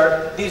think these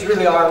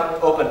really are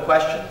open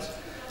questions.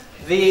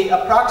 The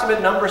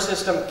approximate number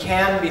system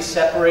can be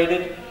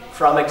separated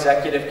from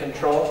executive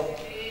control.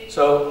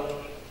 So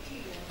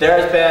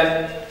there has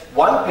been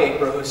one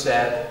paper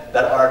that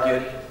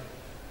argued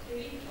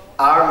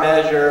our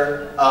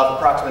measure of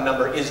approximate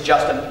number is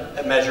just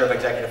a measure of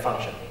executive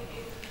function.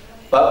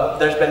 But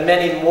there's been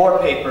many more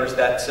papers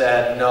that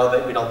said, no,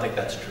 that we don't think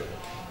that's true.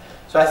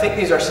 So I think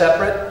these are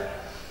separate,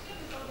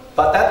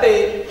 but that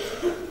they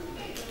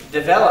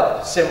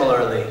develop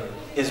similarly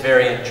is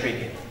very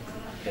intriguing.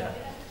 Yeah.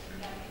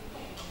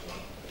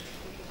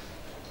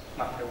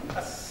 Más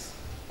preguntas.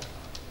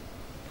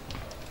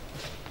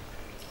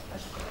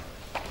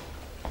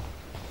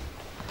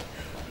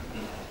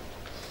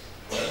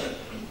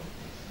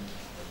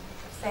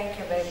 Thank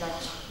you very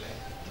much.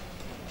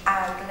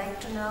 I'd like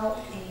to know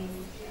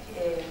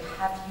if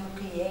have you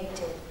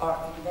created or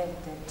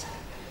invented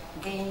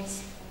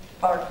games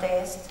or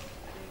tests,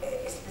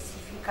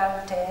 specific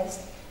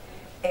tests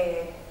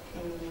that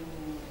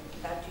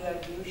you are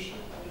using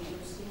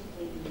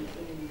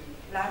in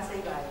Plan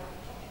Ceibal?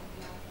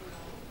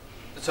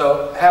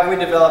 So, have we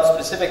developed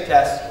specific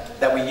tests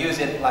that we use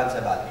in Plan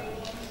Ceibal?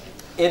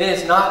 It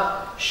is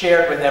not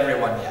shared with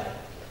everyone yet,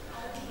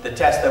 the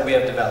test that we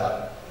have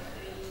developed.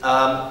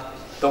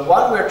 The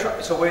one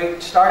so we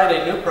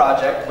started a new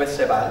project with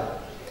Ceibal,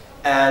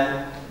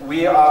 and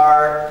we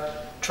are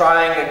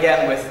trying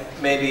again with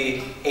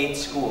maybe 8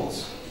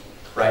 schools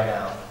right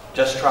now,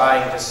 just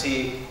trying to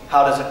see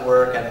how does it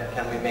work and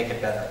can we make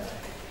it better.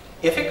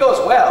 If it goes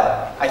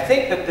well, I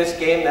think that this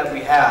game that we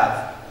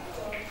have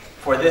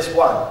for this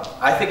one,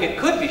 I think it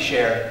could be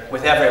shared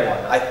with everyone.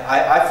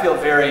 I feel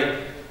very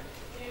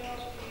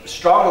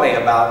strongly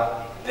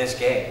about this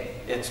game.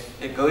 It's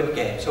a good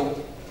game. So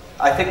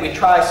I think we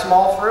try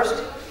small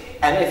first,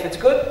 and if it's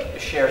good, it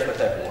shares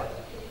with everyone.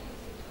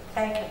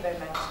 Thank you very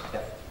much.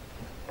 Yeah.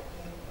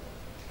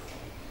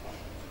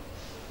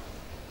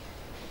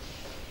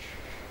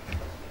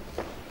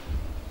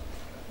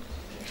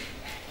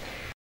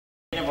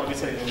 Tiene por qué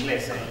ser en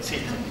inglés,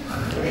 insisto.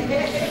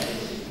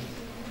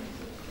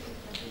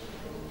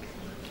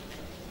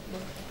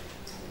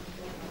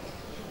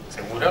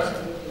 ¿Seguros?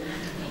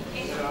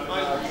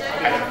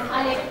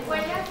 A la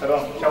escuela.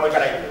 Perdón, ya voy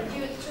para ahí.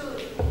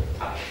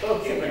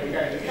 Todos quieren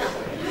practicar el inglés.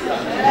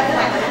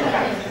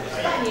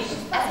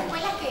 Las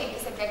escuelas que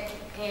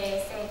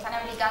se están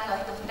aplicando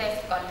estos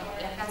test con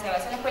las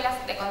clases, ¿son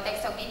escuelas de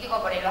contexto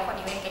crítico por el bajo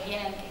nivel que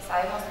tienen, que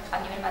sabemos a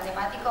nivel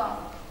matemático,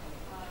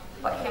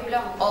 por ejemplo,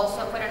 o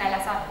fueron al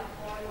azar?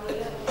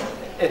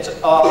 It's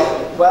all,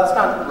 well, it's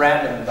not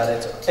random, but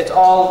it's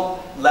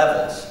all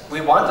levels.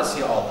 We want to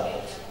see all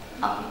levels.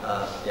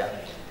 Yeah.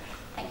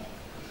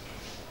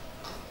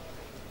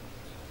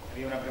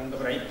 Había una pregunta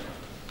por ahí.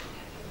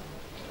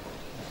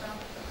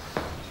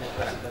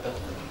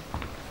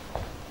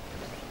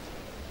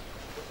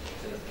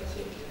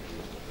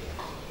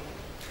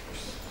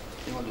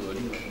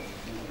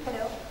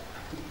 Hello.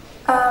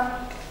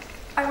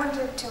 I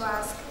wanted to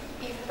ask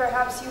if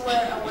perhaps you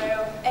were aware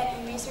of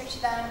any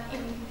research done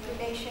in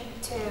relation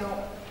to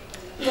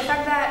the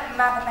fact that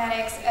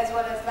mathematics as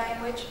well as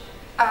language,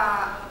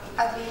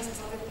 at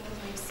least the things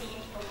we've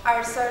seen,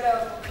 are sort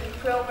of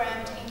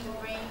pre-programmed in the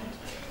brain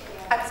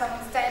at some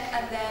extent,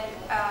 and then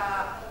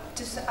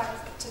to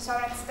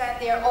some extent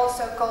they are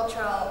also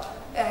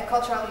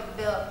culturally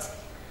built.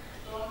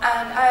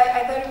 And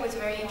I thought it was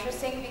very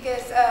interesting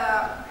because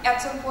at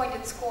some point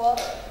at school,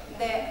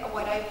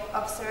 what I've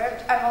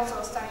observed, I'm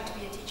also starting to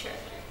be a teacher.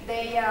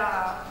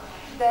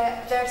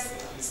 There's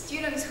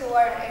students who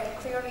are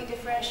clearly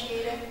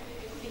differentiated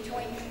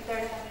between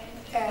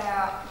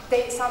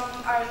some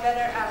are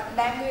better at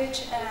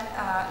language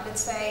and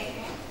let's say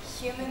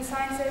human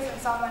sciences,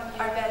 and some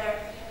are better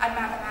at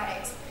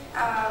mathematics.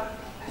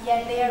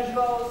 Yet they are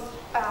both,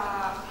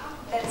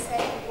 let's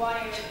say,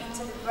 wired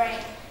into the brain.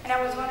 And I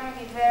was wondering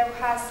if there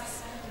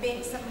has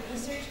been some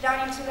research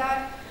done into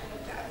that,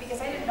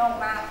 because I didn't know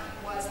math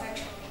was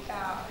actually,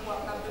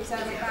 well, not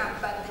precisely math,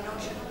 but the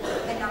notion,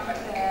 the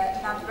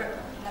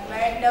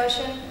numeric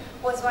notion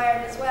was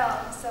wired as well.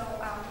 So,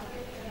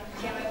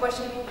 yeah, my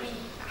question would be,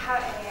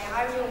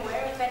 are you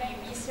aware of any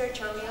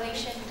research or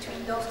relation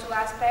between those two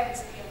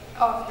aspects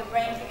of the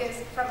brain?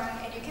 Because from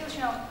an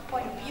educational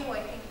point of view, I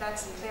think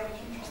that's very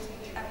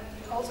interesting and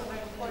also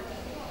very important.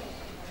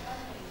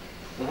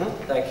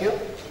 Thank you.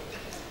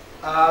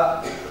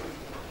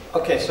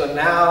 Okay, so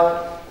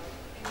now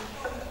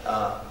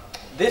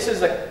this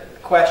is a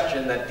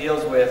question that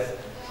deals with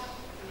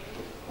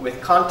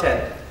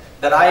content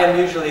that I am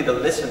usually the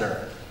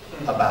listener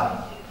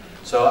about.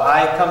 So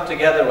I come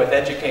together with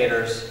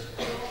educators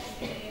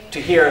to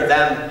hear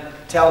them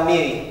tell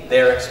me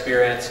their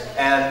experience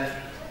and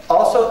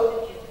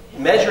also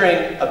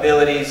measuring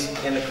abilities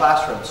in the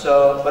classroom.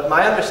 So, but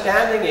my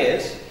understanding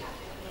is,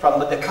 from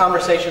the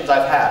conversations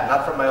I've had,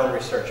 not from my own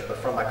research, but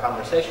from my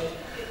conversations,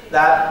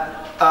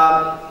 that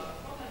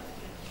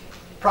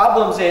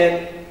problems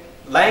in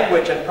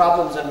language and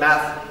problems in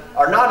math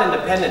are not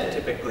independent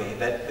typically,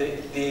 that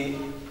the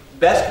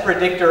best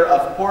predictor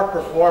of poor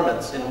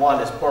performance in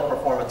one is poor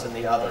performance in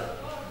the other.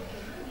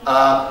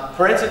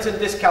 For instance, in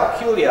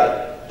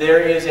dyscalculia, there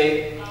is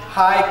a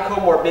high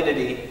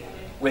comorbidity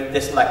with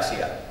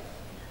dyslexia.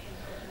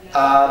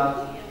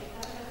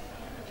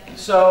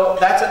 So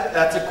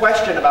that's a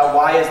question about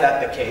why is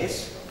that the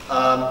case.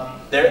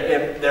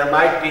 There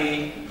might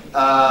be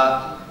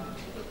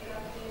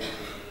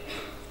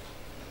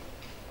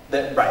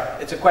right.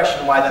 It's a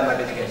question why that might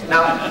be the case.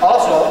 Now,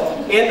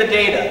 also in the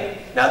data.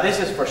 Now, this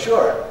is for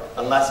sure,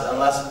 unless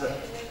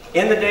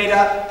in the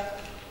data,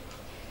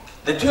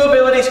 the two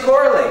abilities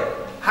correlate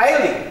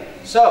highly.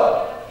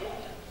 So,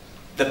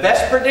 the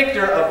best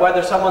predictor of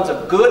whether someone's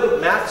a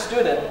good math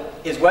student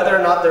is whether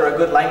or not they're a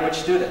good language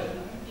student.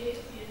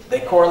 They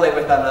correlate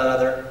with one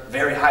another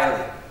very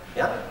highly.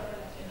 Yeah.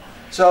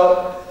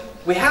 So,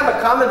 we have a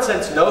common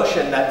sense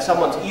notion that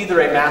someone's either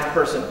a math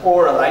person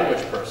or a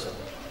language person.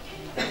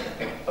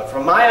 But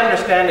from my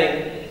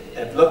understanding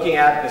of looking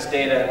at this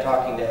data and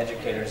talking to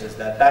educators is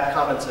that that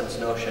common sense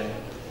notion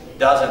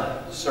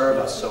doesn't serve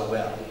us so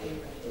well.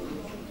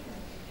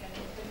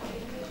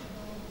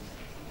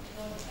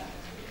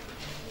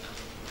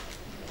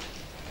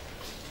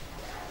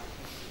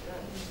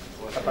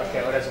 Capaz que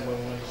ahora es un buen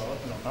momento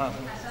para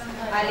otro.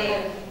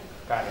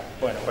 Vale.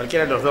 Bueno,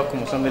 cualquiera de los dos,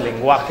 como son de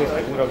lenguaje,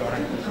 seguro que van a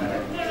escuchar.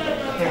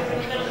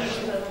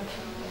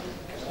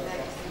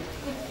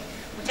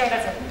 Muchas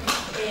gracias.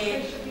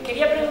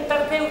 Quería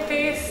preguntarte,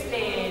 ustedes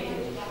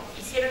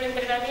hicieron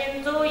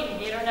entrenamiento y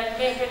vieron al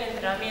mes del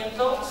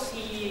entrenamiento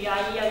si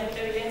hay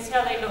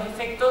evidencia de los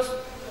efectos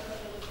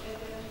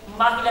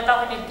más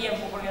dilatados en el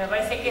tiempo, porque me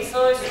parece que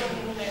eso es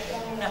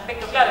un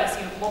aspecto clave, es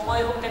decir, vos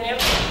podés obtener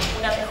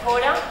una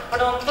mejora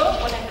pronto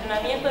con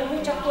entrenamiento en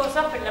muchas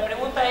cosas, pero la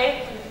pregunta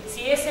es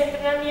si ese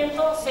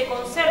entrenamiento se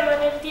conserva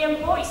en el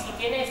tiempo y si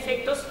tiene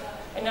efectos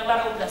en el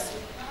largo plazo.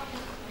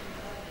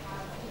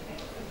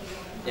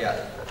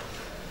 Yeah.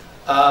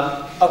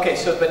 Okay,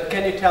 so but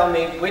can you tell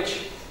me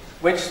which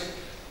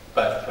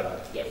but put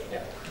on. Yes.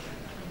 Yeah.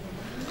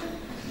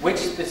 Which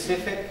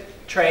specific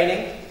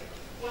training?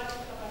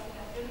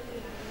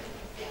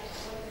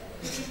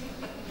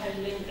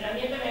 El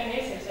entrenamiento en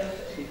ese,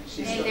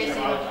 She's talking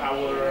about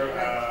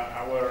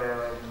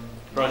our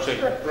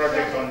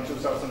project on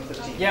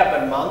 2015. Yeah,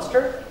 but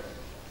Monster?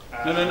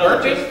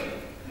 No. Just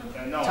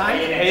No, time?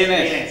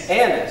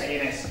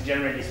 ANS,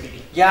 generally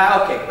speaking.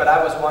 Yeah, okay, but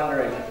I was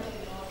wondering,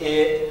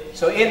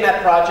 so in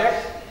that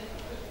project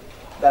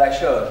that I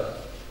showed,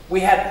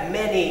 we had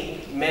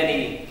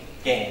many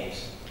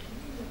games.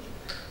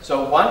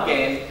 So one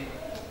game,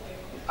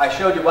 I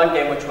showed you one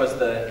game which was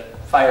the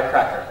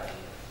firecracker.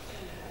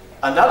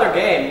 Another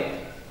game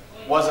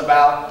was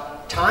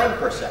about time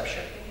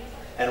perception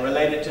and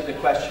related to the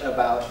question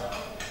about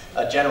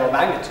a general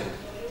magnitude.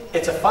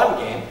 It's a fun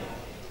game.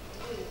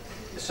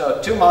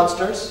 So two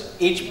monsters,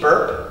 each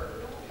burp,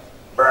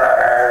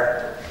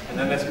 burp, and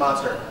then this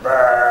monster,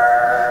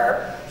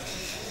 burp.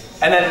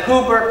 And then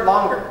who burped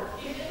longer?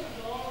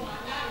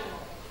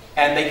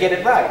 And they get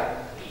it right.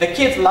 The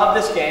kids love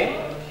this game,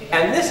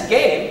 and this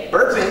game,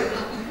 burping,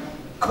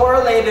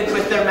 correlated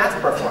with their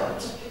math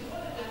performance.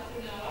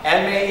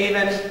 And may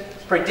even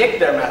predict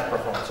their math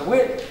performance. So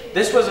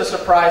this was a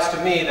surprise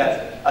to me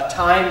that a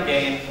time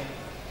game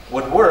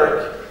would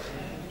work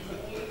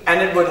and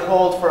it would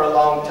hold for a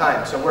long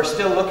time. So we're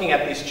still looking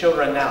at these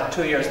children now,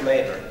 2 years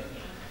later.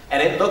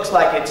 And it looks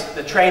like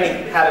the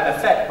training had an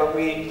effect, but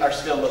we are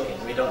still looking.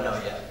 We don't know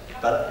yet.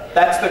 But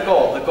that's the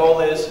goal. The goal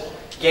is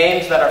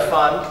games that are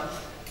fun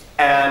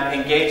and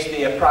engage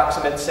the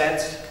approximate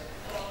sense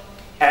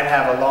and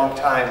have a long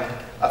time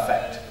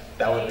effect.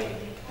 That would be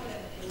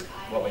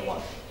what we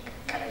want.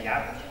 Can I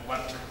add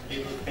one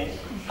little thing?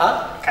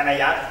 Huh? Can I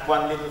add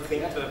one little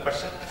thing to the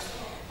question?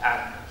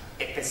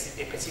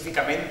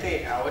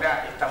 Específicamente,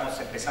 ahora estamos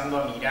empezando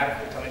a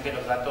mirar justamente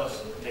los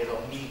datos de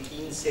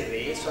 2015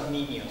 de esos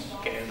niños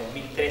que en el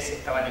 2013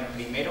 estaban en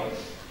primero,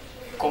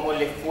 cómo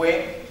les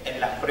fue en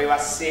las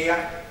pruebas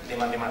SEA de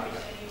matemáticas.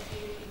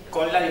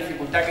 Con la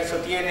dificultad que eso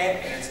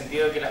tiene, en el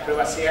sentido de que las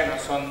pruebas SEA no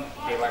son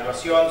de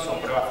evaluación, son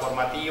pruebas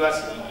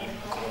formativas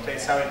y, como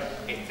ustedes saben,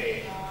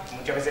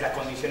 muchas veces las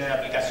condiciones de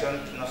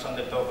aplicación no son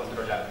del todo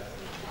controlables.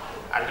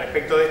 Al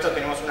respecto de esto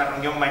tenemos una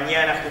reunión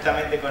mañana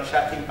justamente con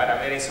Justin para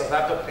ver esos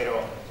datos,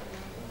 pero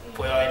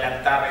puedo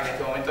adelantar en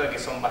este momento de que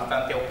son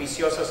bastante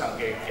auspiciosos,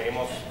 aunque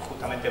queremos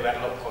justamente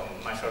verlos con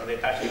mayor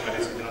detalle y para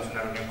eso tenemos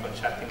una reunión con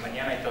Justin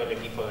mañana y todo el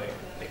equipo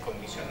de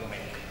cognición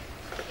numérica.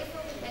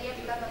 ¿Eso estaría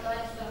aplicando a todas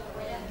las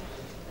escuelas?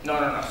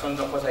 No, son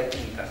dos cosas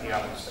distintas,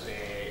 digamos.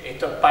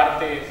 Esto es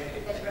parte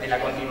de la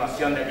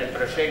continuación del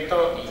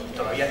proyecto y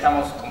todavía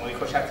estamos, como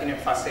dijo Justin, en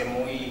fase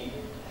muy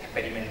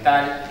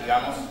experimental,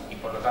 digamos, y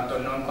por lo tanto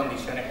no en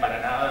condiciones para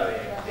nada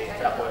de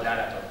extrapolar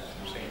a todos.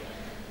 ¿Sí?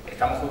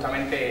 Estamos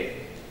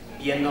justamente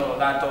viendo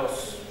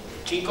datos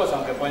chicos,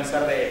 aunque pueden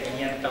ser de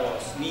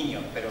 500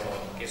 niños, pero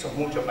que eso es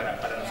mucho para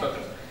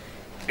nosotros.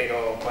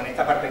 Pero con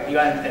esta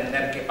perspectiva de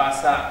entender qué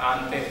pasa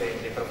antes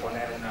de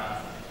proponer una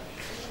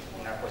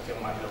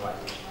cuestión más global.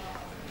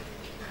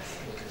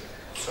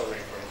 Sobre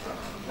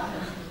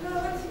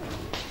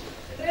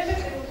me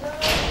preguntaba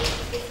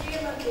si sigue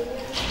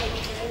manteniendo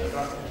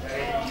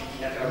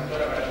la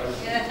traductora para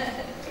traducir.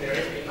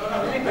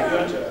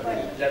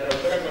 La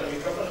traductora con el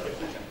micrófono te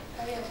escucha.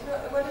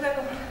 Igual una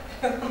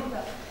pregunta.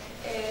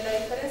 La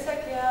diferencia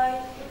que hay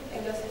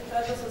en los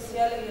estratos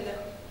sociales de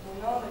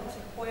las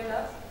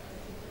escuelas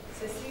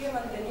se sigue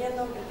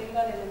manteniendo aunque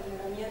tengan el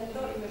entrenamiento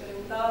y me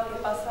preguntaba qué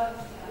pasa,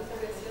 eso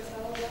que decías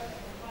ahora,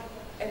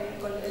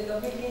 con el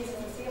 2015,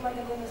 ¿se sigue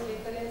manteniendo esa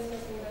diferencia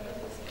entre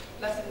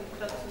las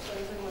estratos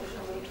sociales y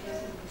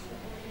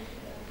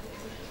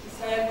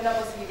si hay alguna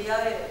posibilidad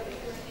de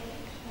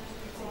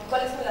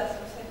cuáles son las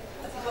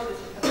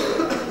hipótesis?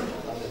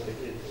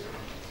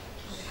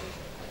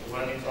 You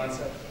want me to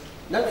answer?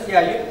 No,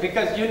 yeah,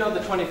 because you know the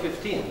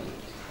 2015.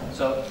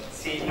 So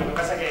sí, lo que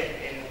pasa es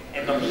que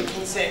en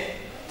 2015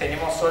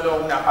 tenemos solo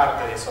una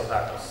parte de esos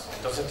datos.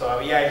 Entonces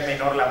todavía es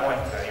menor la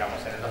muestra, digamos.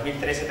 En el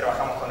 2013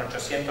 trabajamos con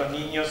 800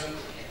 niños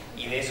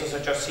y de esos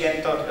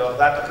 800 los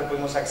datos que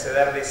pudimos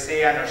acceder de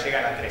SEA no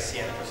llegan a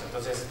 300.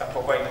 Entonces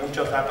tampoco hay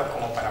muchos datos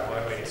como para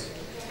poder ver eso.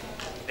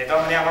 De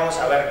todas maneras vamos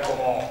a ver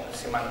cómo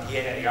se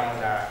mantiene, digamos,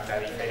 la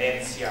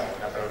diferencia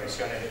o la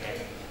progresión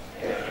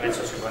en el nivel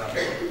socioeconómico.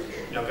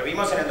 Lo que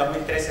vimos en el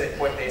 2013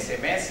 después de ese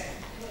mes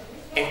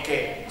es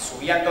que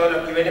subían todos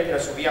los niveles, pero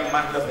subían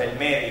más los del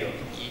medio.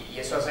 Y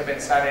eso hace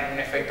pensar en un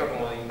efecto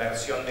como de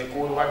inversión de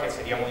curva que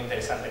sería muy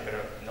interesante, pero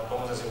no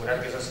podemos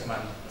asegurar que eso se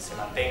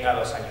mantenga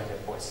 2 años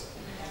después.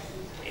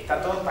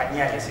 Está todo en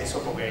pañales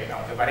eso, porque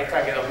aunque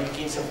parezca que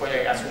 2015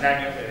 fue hace un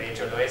año, que de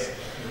hecho lo es,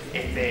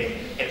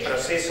 el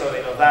proceso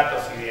de los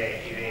datos y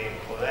de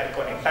poder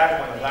conectar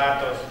con los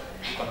datos,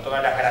 con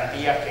todas las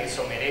garantías que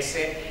eso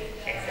merece,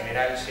 en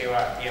general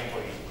lleva tiempo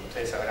y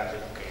ustedes sabrán de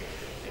lo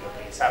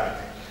que saben.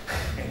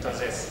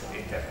 Entonces,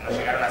 nos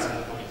llegaron hace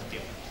muy poquito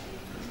tiempo.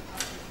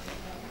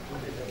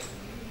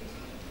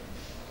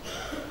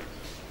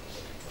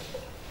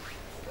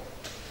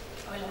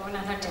 Hola,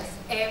 buenas noches.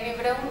 Mi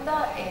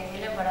pregunta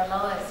viene por el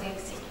lado de si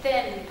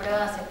existen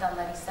pruebas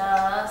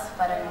estandarizadas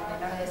para los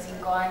menores de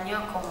 5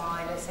 años, como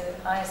el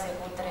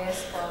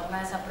ASQ3 o alguna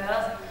de esas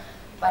pruebas,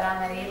 para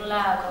medir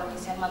la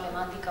cognición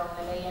matemática o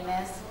el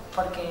INS,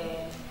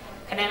 porque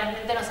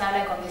generalmente no se habla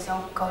de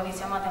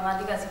cognición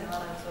matemática, sino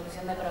de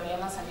resolución de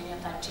problemas a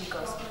niños tan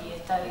chicos, y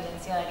esta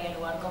evidencia daría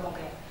lugar como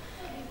que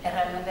es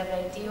realmente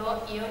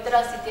predictivo. Y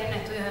otra, si tienen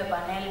estudios de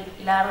panel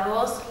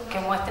largos que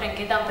muestren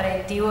qué tan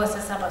predictivo es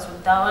ese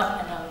resultado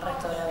en el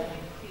resto de la vida.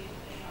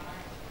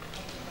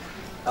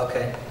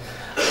 Okay.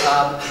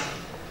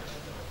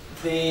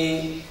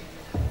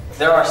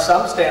 There are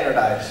some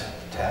standardized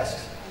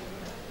tests.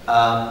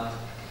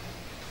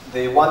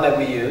 The one that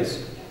we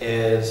use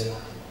is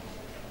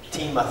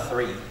TIMA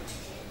 3.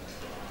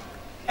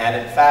 And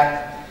in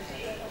fact,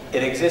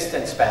 it exists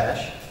in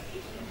Spanish,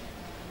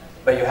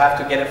 but you have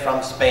to get it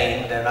from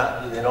Spain. They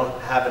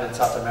don't have it in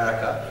South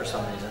America for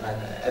some reason.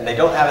 And they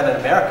don't have it in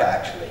America,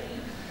 actually.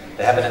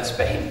 They have it in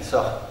Spain.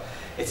 So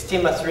it's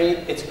TIMA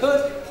 3. It's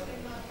good,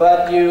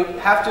 but you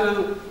have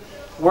to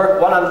work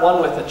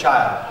one-on-one with the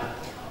child.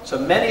 So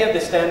many of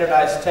the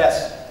standardized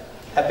tests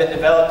have been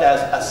developed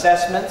as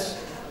assessments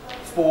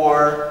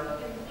for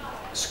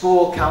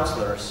school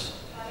counselors,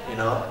 you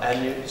know,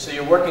 and so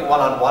you're working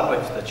one-on-one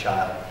with the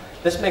child.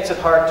 This makes it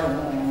hard to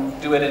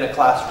do it in a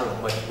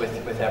classroom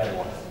with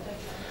everyone.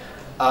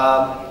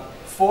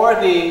 For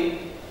the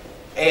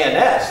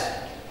ANS,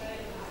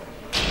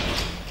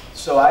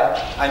 so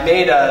I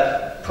made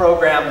a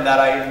program that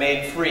I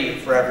made free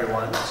for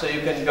everyone. So you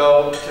can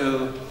go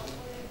to,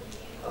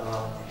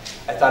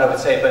 I thought it would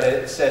say, but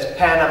it says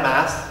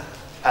PanaMath.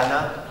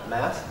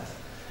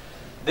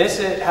 This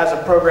has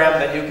a program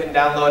that you can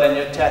download and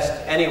you test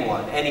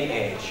anyone, any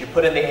age. You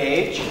put in the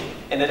age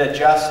and it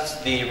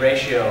adjusts the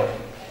ratio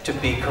to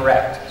be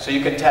correct. So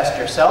you can test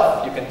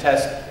yourself, you can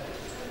test,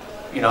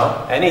 you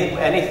know,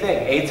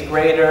 anything. 8th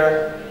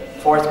grader,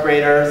 4th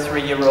grader,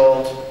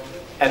 3-year-old,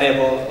 and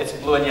it's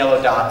blue and yellow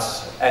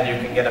dots, and you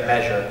can get a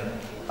measure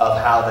of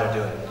how they're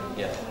doing.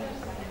 Yeah.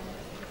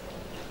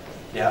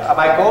 Yeah.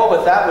 My goal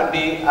with that would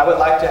be I would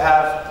like to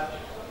have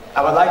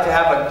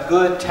a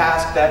good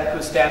task that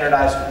was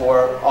standardized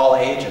for all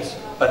ages.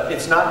 But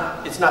it's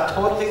not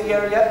totally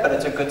there yet, but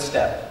it's a good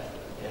step.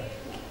 Yeah.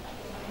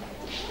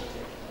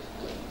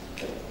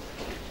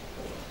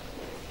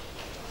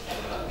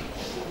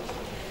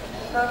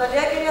 En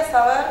realidad quería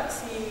saber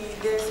si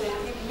de ese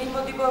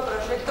mismo tipo de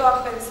proyecto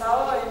han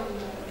pensado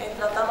en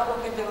tratarlo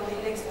con gente con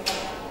dislexia,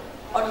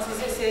 o no sé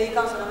si se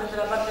dedican solamente a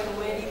la parte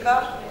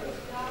numérica,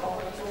 o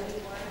no sé.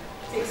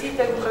 Si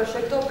existe algún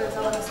proyecto,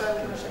 pensaban hacer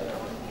algún proyecto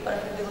para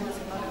gente con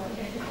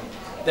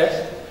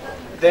dislexia.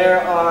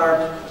 There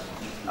are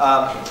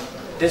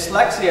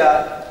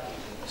dyslexia.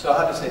 So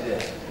how to say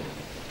this?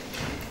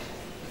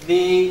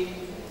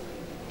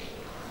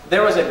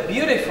 There was a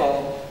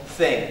beautiful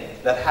thing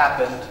that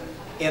happened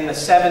in the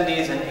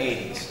 70s and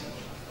 80s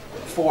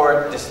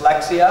for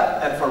dyslexia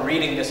and for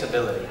reading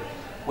disability,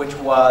 which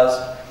was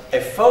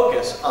a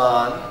focus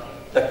on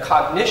the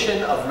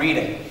cognition of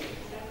reading.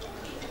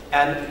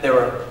 And there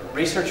were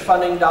research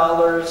funding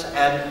dollars,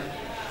 and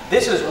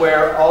this is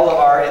where all of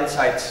our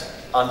insights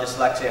on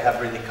dyslexia have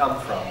really come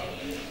from,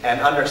 and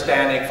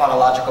understanding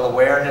phonological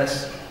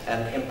awareness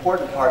and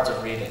important parts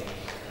of reading.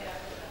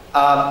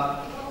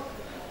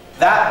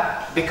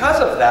 Because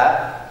of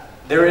that,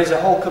 there is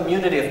a whole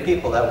community of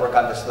people that work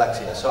on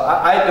dyslexia. So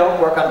I don't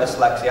work on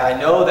dyslexia. I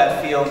know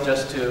that field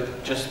just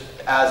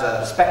as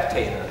a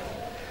spectator.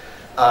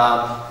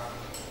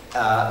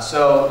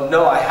 So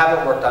no, I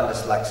haven't worked on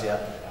dyslexia.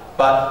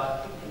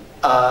 But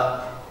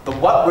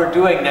what we're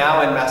doing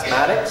now in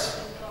mathematics,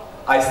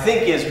 I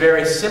think, is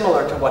very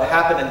similar to what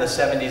happened in the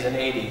 70s and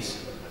 80s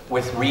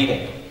with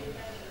reading.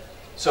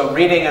 So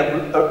reading,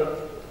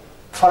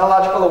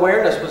 phonological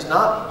awareness was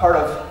not part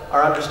of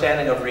our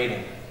understanding of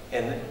reading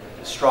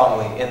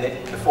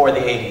before the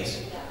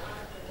 80s.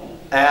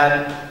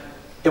 And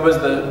it was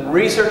the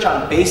research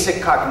on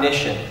basic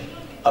cognition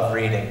of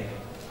reading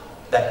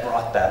that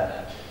brought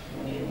that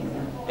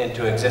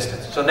into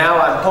existence. So now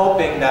I'm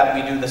hoping that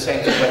we do the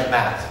same thing with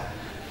math.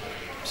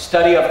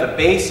 Study of the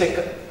basic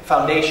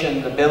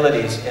foundation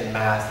abilities in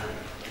math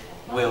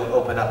will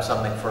open up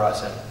something for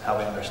us in how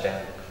we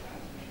understand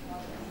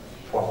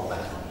formal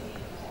math.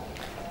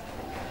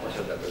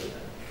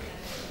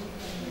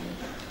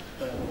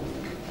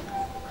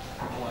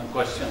 One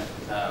question.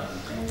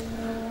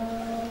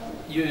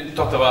 You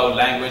talked about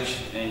language,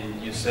 and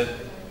you said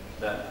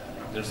that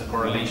there's a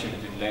correlation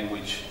between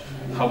language,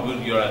 how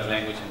good you are at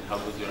language and how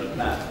good you are at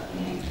math.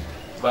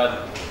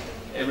 But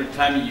every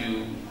time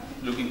you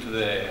look into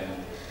the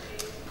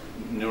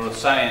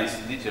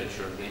neuroscience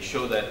literature, they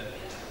show that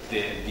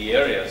the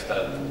areas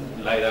that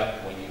light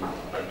up when you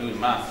are doing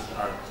math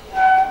are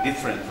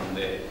different from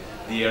the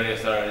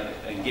areas that are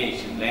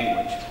engaged in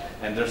language.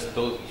 And there's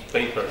those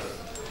papers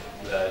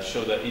that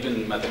show that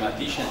even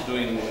mathematicians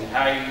doing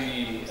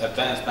highly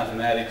advanced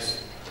mathematics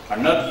are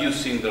not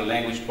using the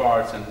language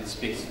parts, and this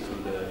speaks to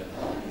the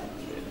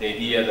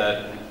idea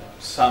that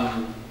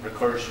some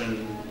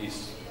recursion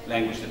is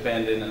language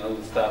dependent and all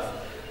this stuff.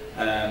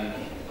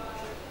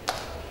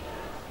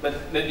 But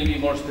let me be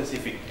more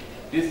specific.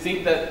 Do you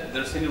think that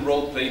there's any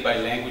role played by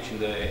language in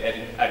the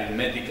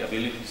arithmetic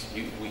abilities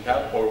we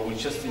have, or we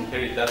just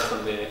inherit that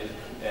from the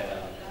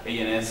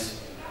ANS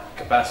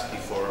capacity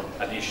for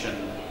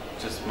addition,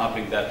 just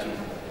mapping that to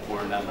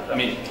word numbers? I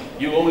mean,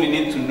 you only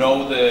need to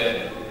know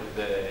the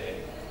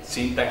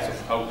syntax of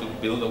how to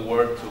build a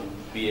word to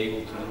be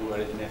able to do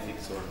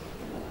arithmetics or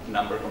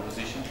number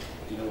composition.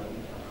 Do you know what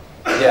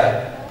I mean?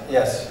 Yeah.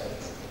 Yes.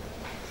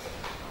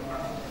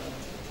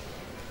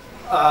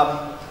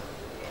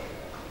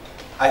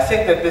 I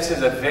think that this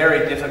is a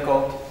very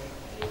difficult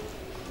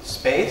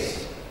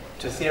space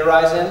to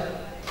theorize in.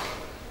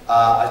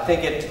 I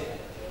think it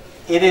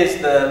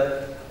is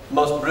the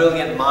most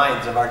brilliant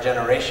minds of our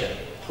generation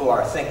who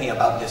are thinking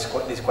about these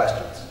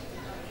questions.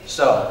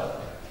 So,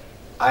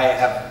 I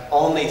have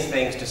only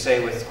things to say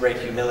with great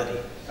humility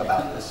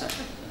about this.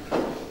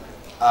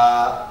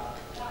 I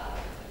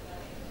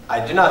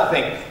do not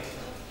think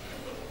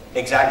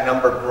exact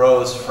number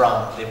grows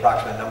from the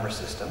approximate number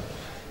system.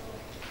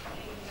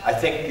 I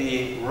think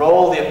the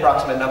role the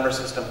approximate number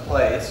system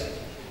plays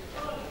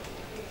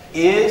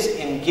is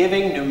in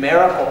giving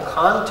numerical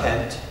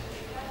content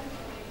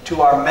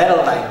to our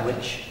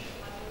meta-language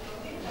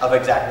of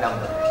exact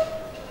number.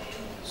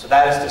 So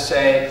that is to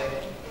say,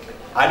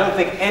 I don't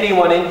think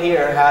anyone in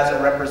here has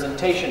a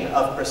representation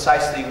of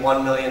precisely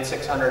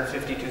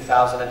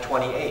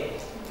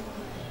 1,652,028.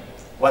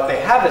 What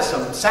they have is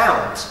some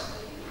sounds,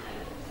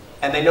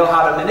 and they know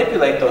how to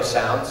manipulate those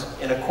sounds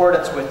in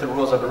accordance with the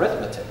rules of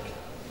arithmetic.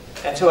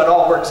 And so it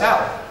all works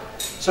out.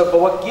 But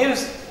what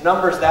gives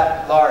numbers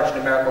that large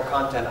numerical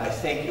content, I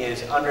think,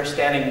 is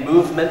understanding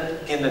movement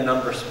in the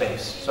number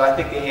space. So I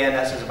think the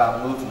ANS is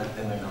about movement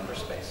in the number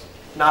space,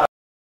 not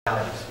about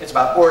ordinalities. It's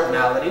about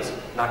ordinalities,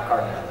 not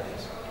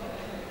cardinalities.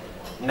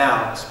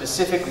 Now,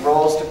 specific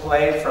roles to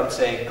play from,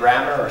 say,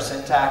 grammar or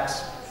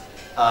syntax,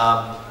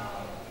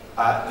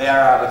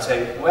 there I would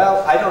say,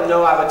 well, I don't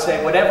know, I would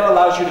say whatever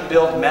allows you to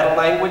build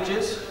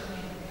meta-languages,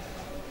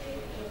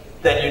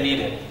 then you need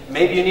it.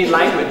 Maybe you need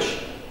language,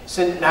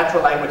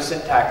 natural language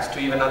syntax to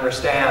even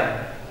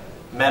understand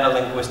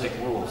meta-linguistic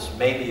rules.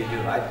 Maybe you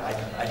do,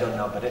 I don't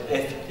know, but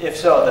if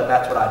so, then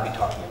that's what I'd be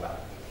talking about.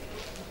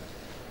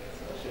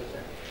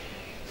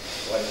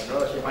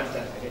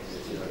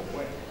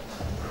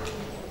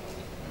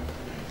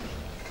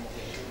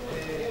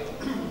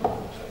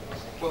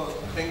 Well,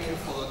 thank you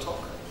for the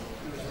talk.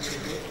 It was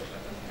really good.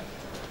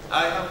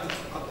 I have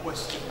a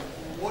question.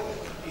 What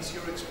is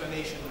your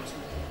explanation to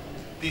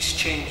this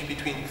change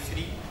between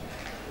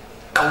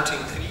counting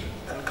 3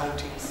 and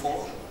counting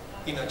 4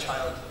 in a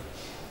child?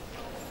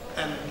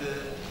 And the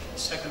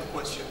second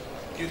question,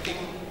 do you think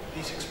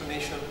this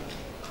explanation,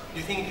 do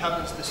you think it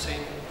happens the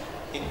same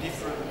in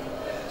different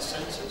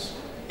senses?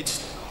 It's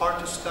hard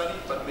to study,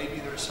 but maybe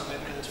there's some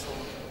evidence from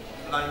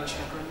blind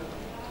children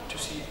to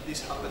see if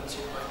this happens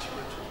in blind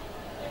children too.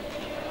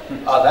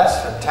 Oh, that's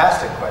a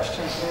fantastic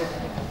question.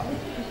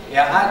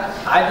 Yeah,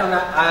 I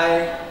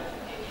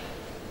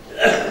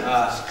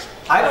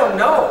don't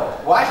know.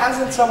 Why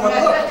hasn't someone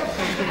looked?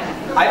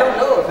 I don't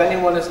know if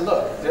anyone has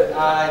looked.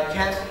 I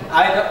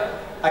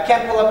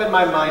can't pull up in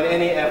my mind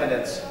any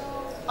evidence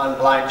on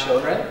blind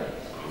children.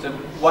 It's a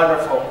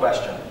wonderful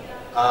question.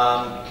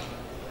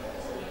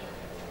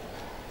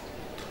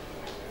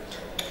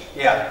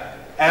 Yeah,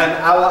 and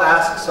I will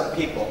ask some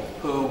people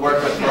who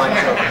work with blind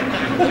children.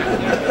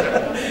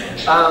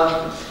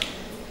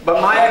 But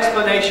my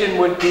explanation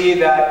would be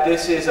that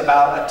this is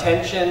about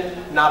attention,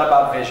 not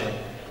about vision.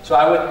 So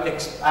I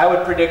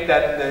would predict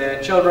that the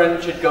children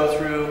should go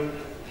through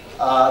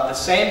the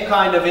same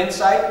kind of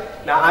insight.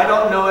 Now, I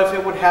don't know if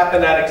it would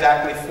happen at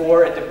exactly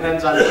 4. It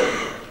depends on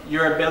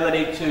your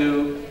ability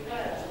to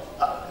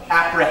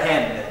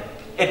apprehend.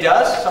 It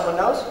does? Someone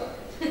knows?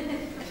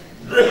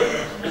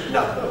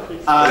 No.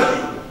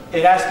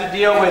 It has to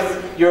deal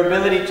with your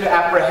ability to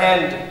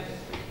apprehend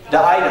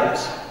the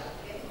items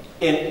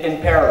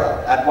in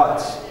parallel at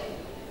once.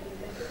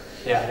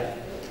 Yeah.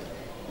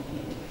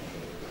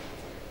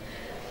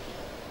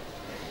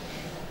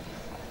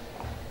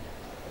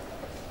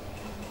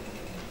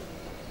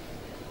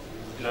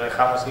 ¿Lo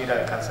dejamos ir a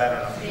descansar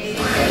o no? Sí.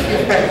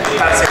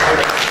 ¿Están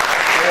seguros?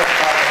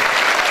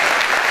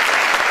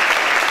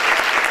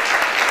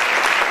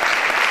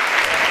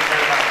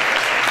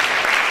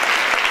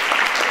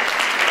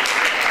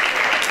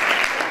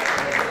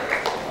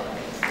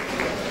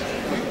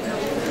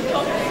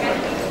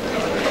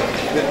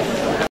 Good.